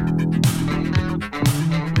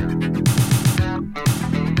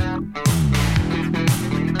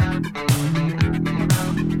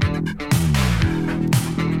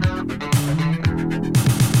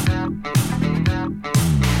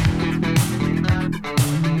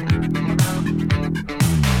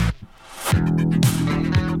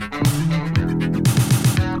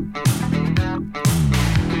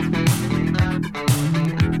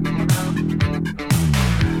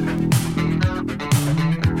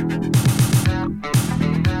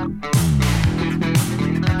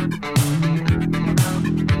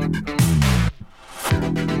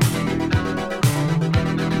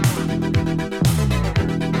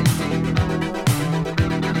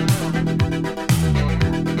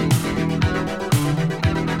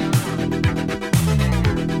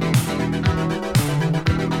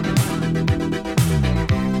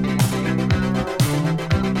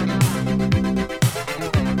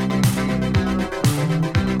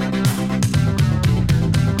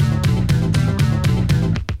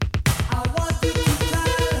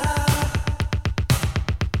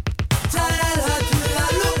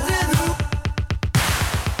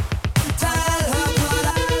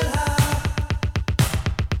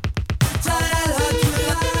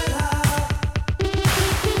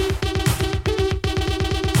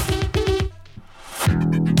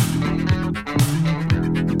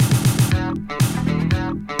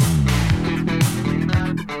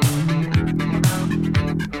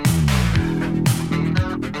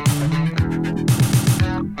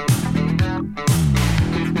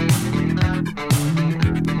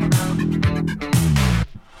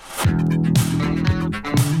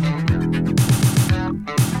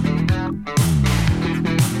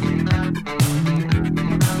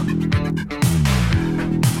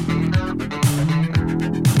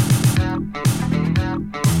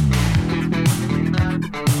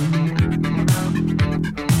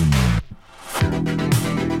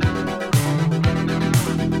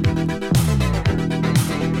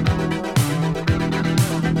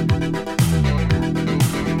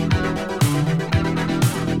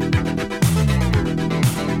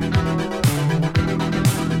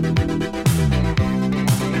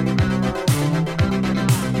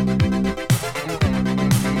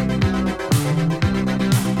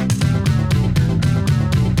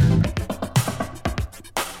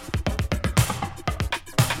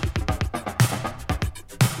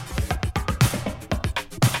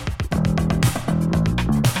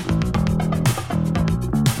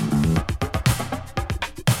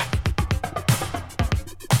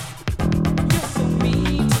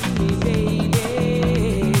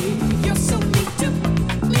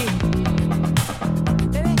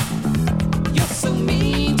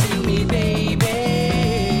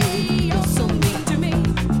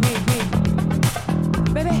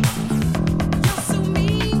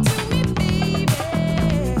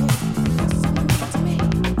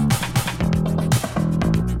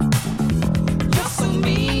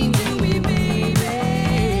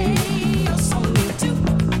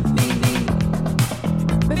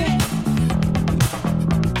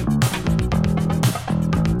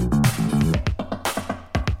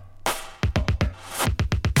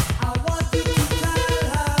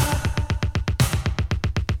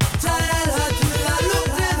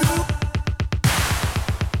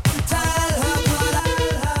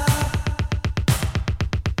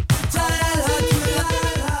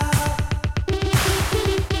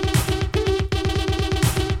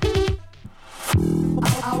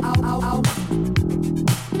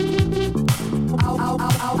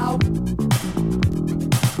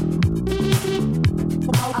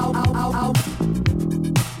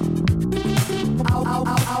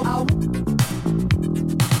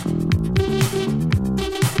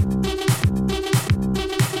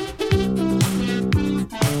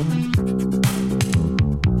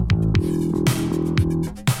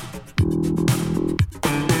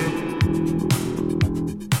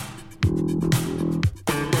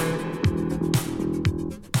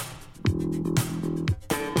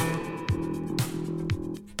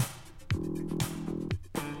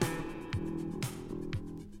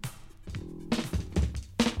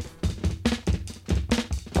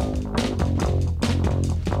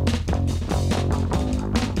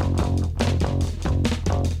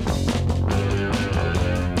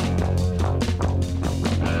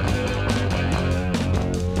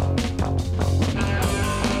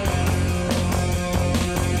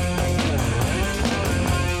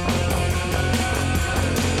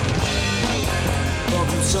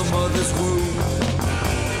 some other's womb.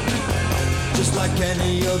 Just like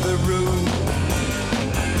any other room.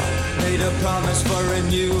 Made a promise for a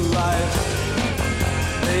new life.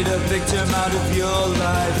 Made a victim out of your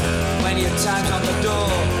life. When your time's on the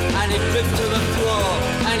door and it drifts to the floor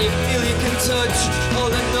and you feel you can touch, all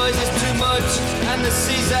the noise is too much and the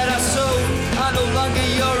seas that are sown are no longer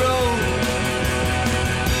your own.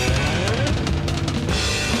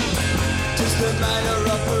 Just a minor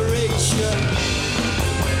operation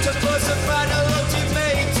to force a final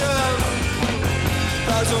ultimatum.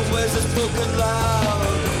 Thousand words are spoken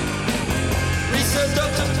loud. Reasons up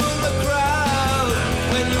to fool the crowd.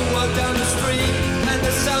 When you walk down the street and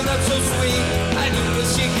the sound not so sweet, and you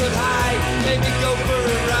wish you could hide, maybe go for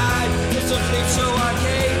a ride to some peep show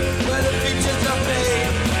arcade where the futures are made.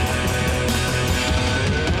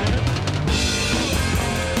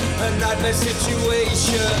 A nightmare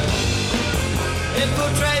situation,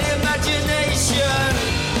 infiltrate imagination,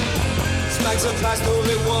 smacks of past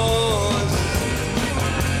holy wars,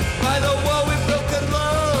 by the war with broken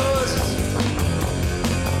laws.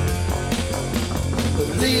 The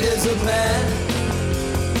leaders of men,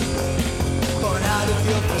 born out of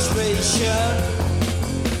your frustration.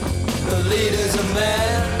 The leaders of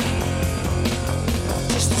men,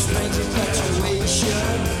 just a strange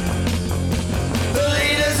infatuation. The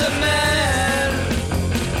leaders of men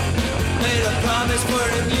made a promise for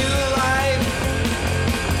a new life.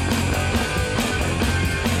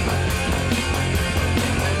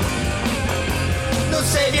 No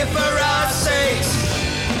savior for our sakes,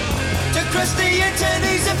 to crush the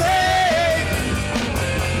entities of hate.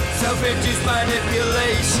 Self-induced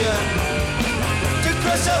manipulation, to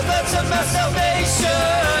crush our thoughts of our salvation.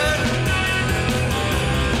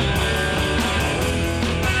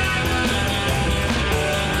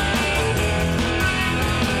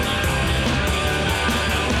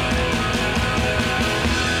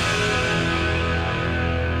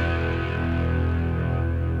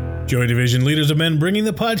 Joy Division, Leaders of Men, bringing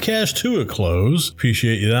the podcast to a close.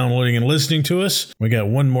 Appreciate you downloading and listening to us. We got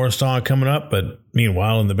one more song coming up, but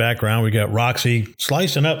meanwhile, in the background, we got Roxy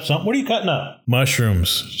slicing up something. What are you cutting up?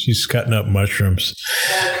 Mushrooms. She's cutting up mushrooms.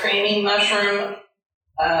 Creamy mushroom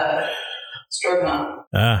stroganoff.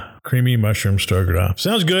 Creamy mushroom stroganoff.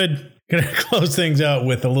 Sounds good. Gonna close things out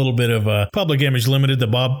with a little bit of Public Image Limited, the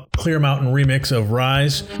Bob Clear Mountain remix of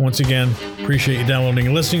Rise. Once again, appreciate you downloading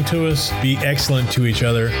and listening to us. Be excellent to each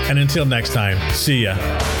other. And until next time, see ya.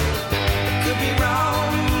 Could be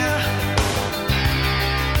wrong,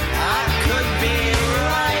 I could be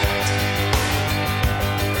right.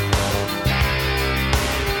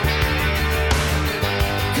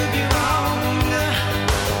 Could be wrong,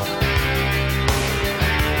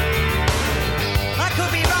 I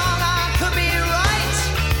could be wrong, I could be right.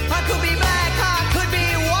 I could be black, I could be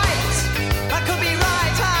white. I could be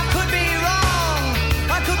right, I could be wrong.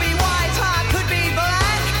 I could be white, I could be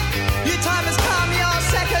black. Your time has come, your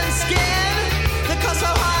second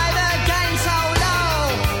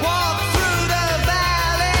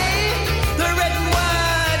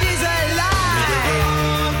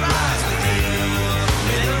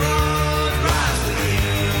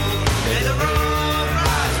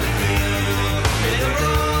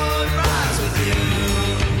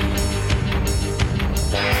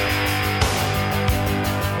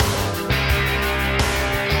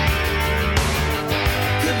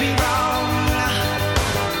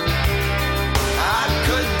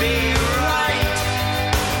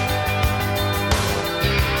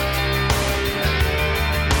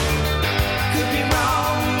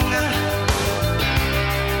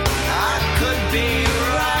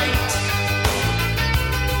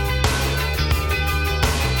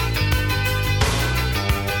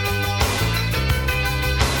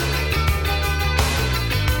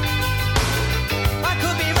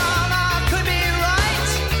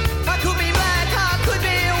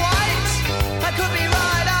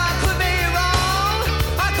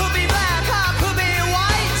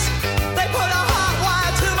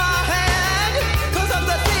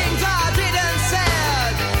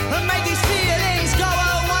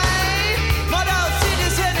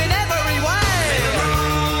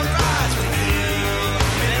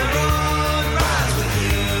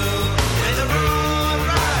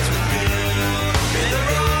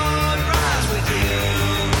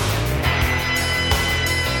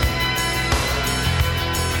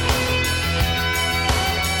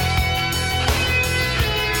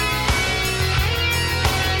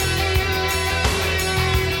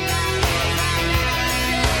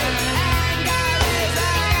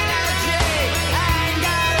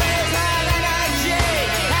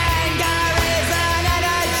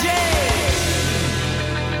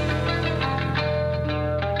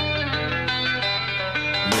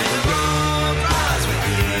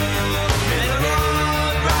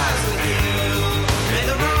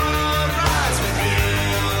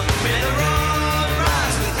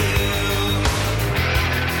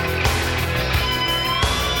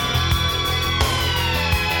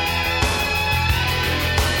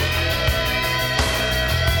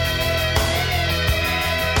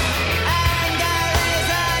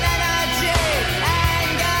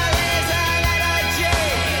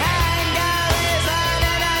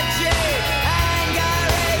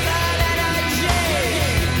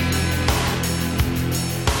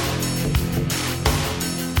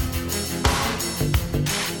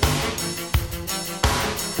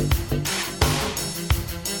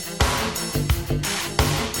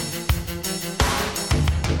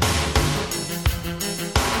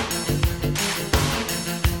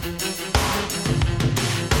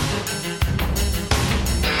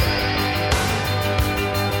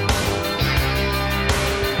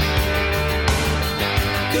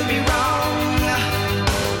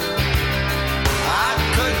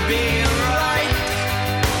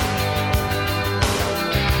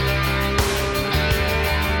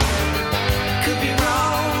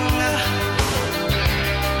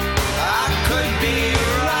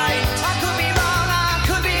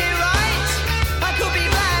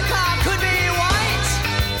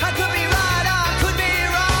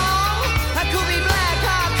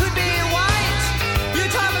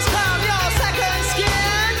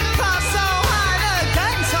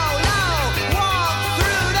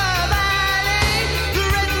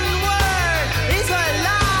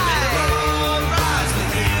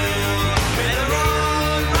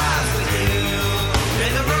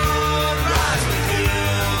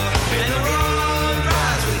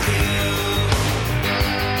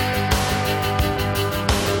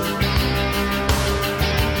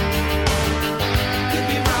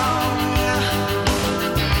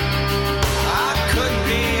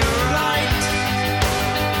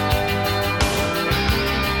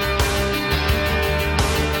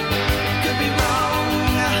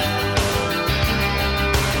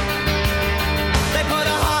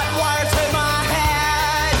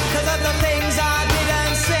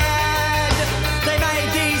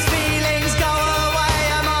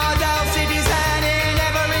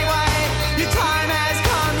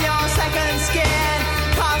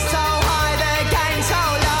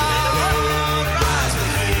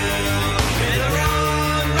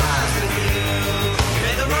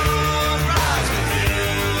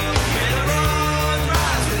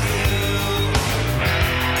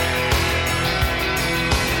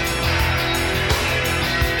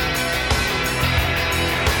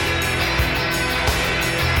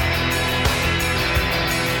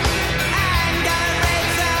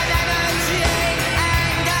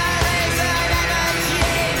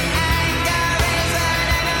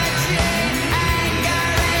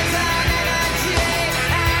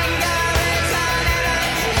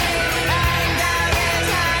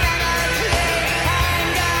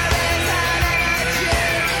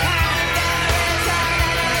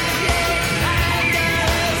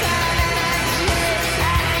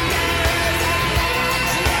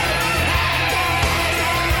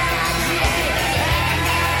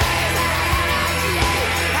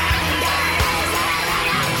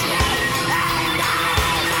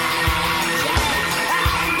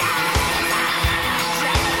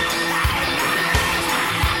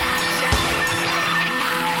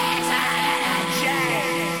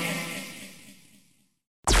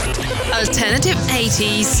Alternative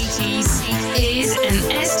 80s is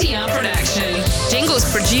an SDR production. Jingles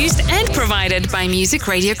produced and provided by Music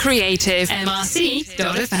Radio Creative,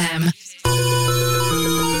 MRC.fm.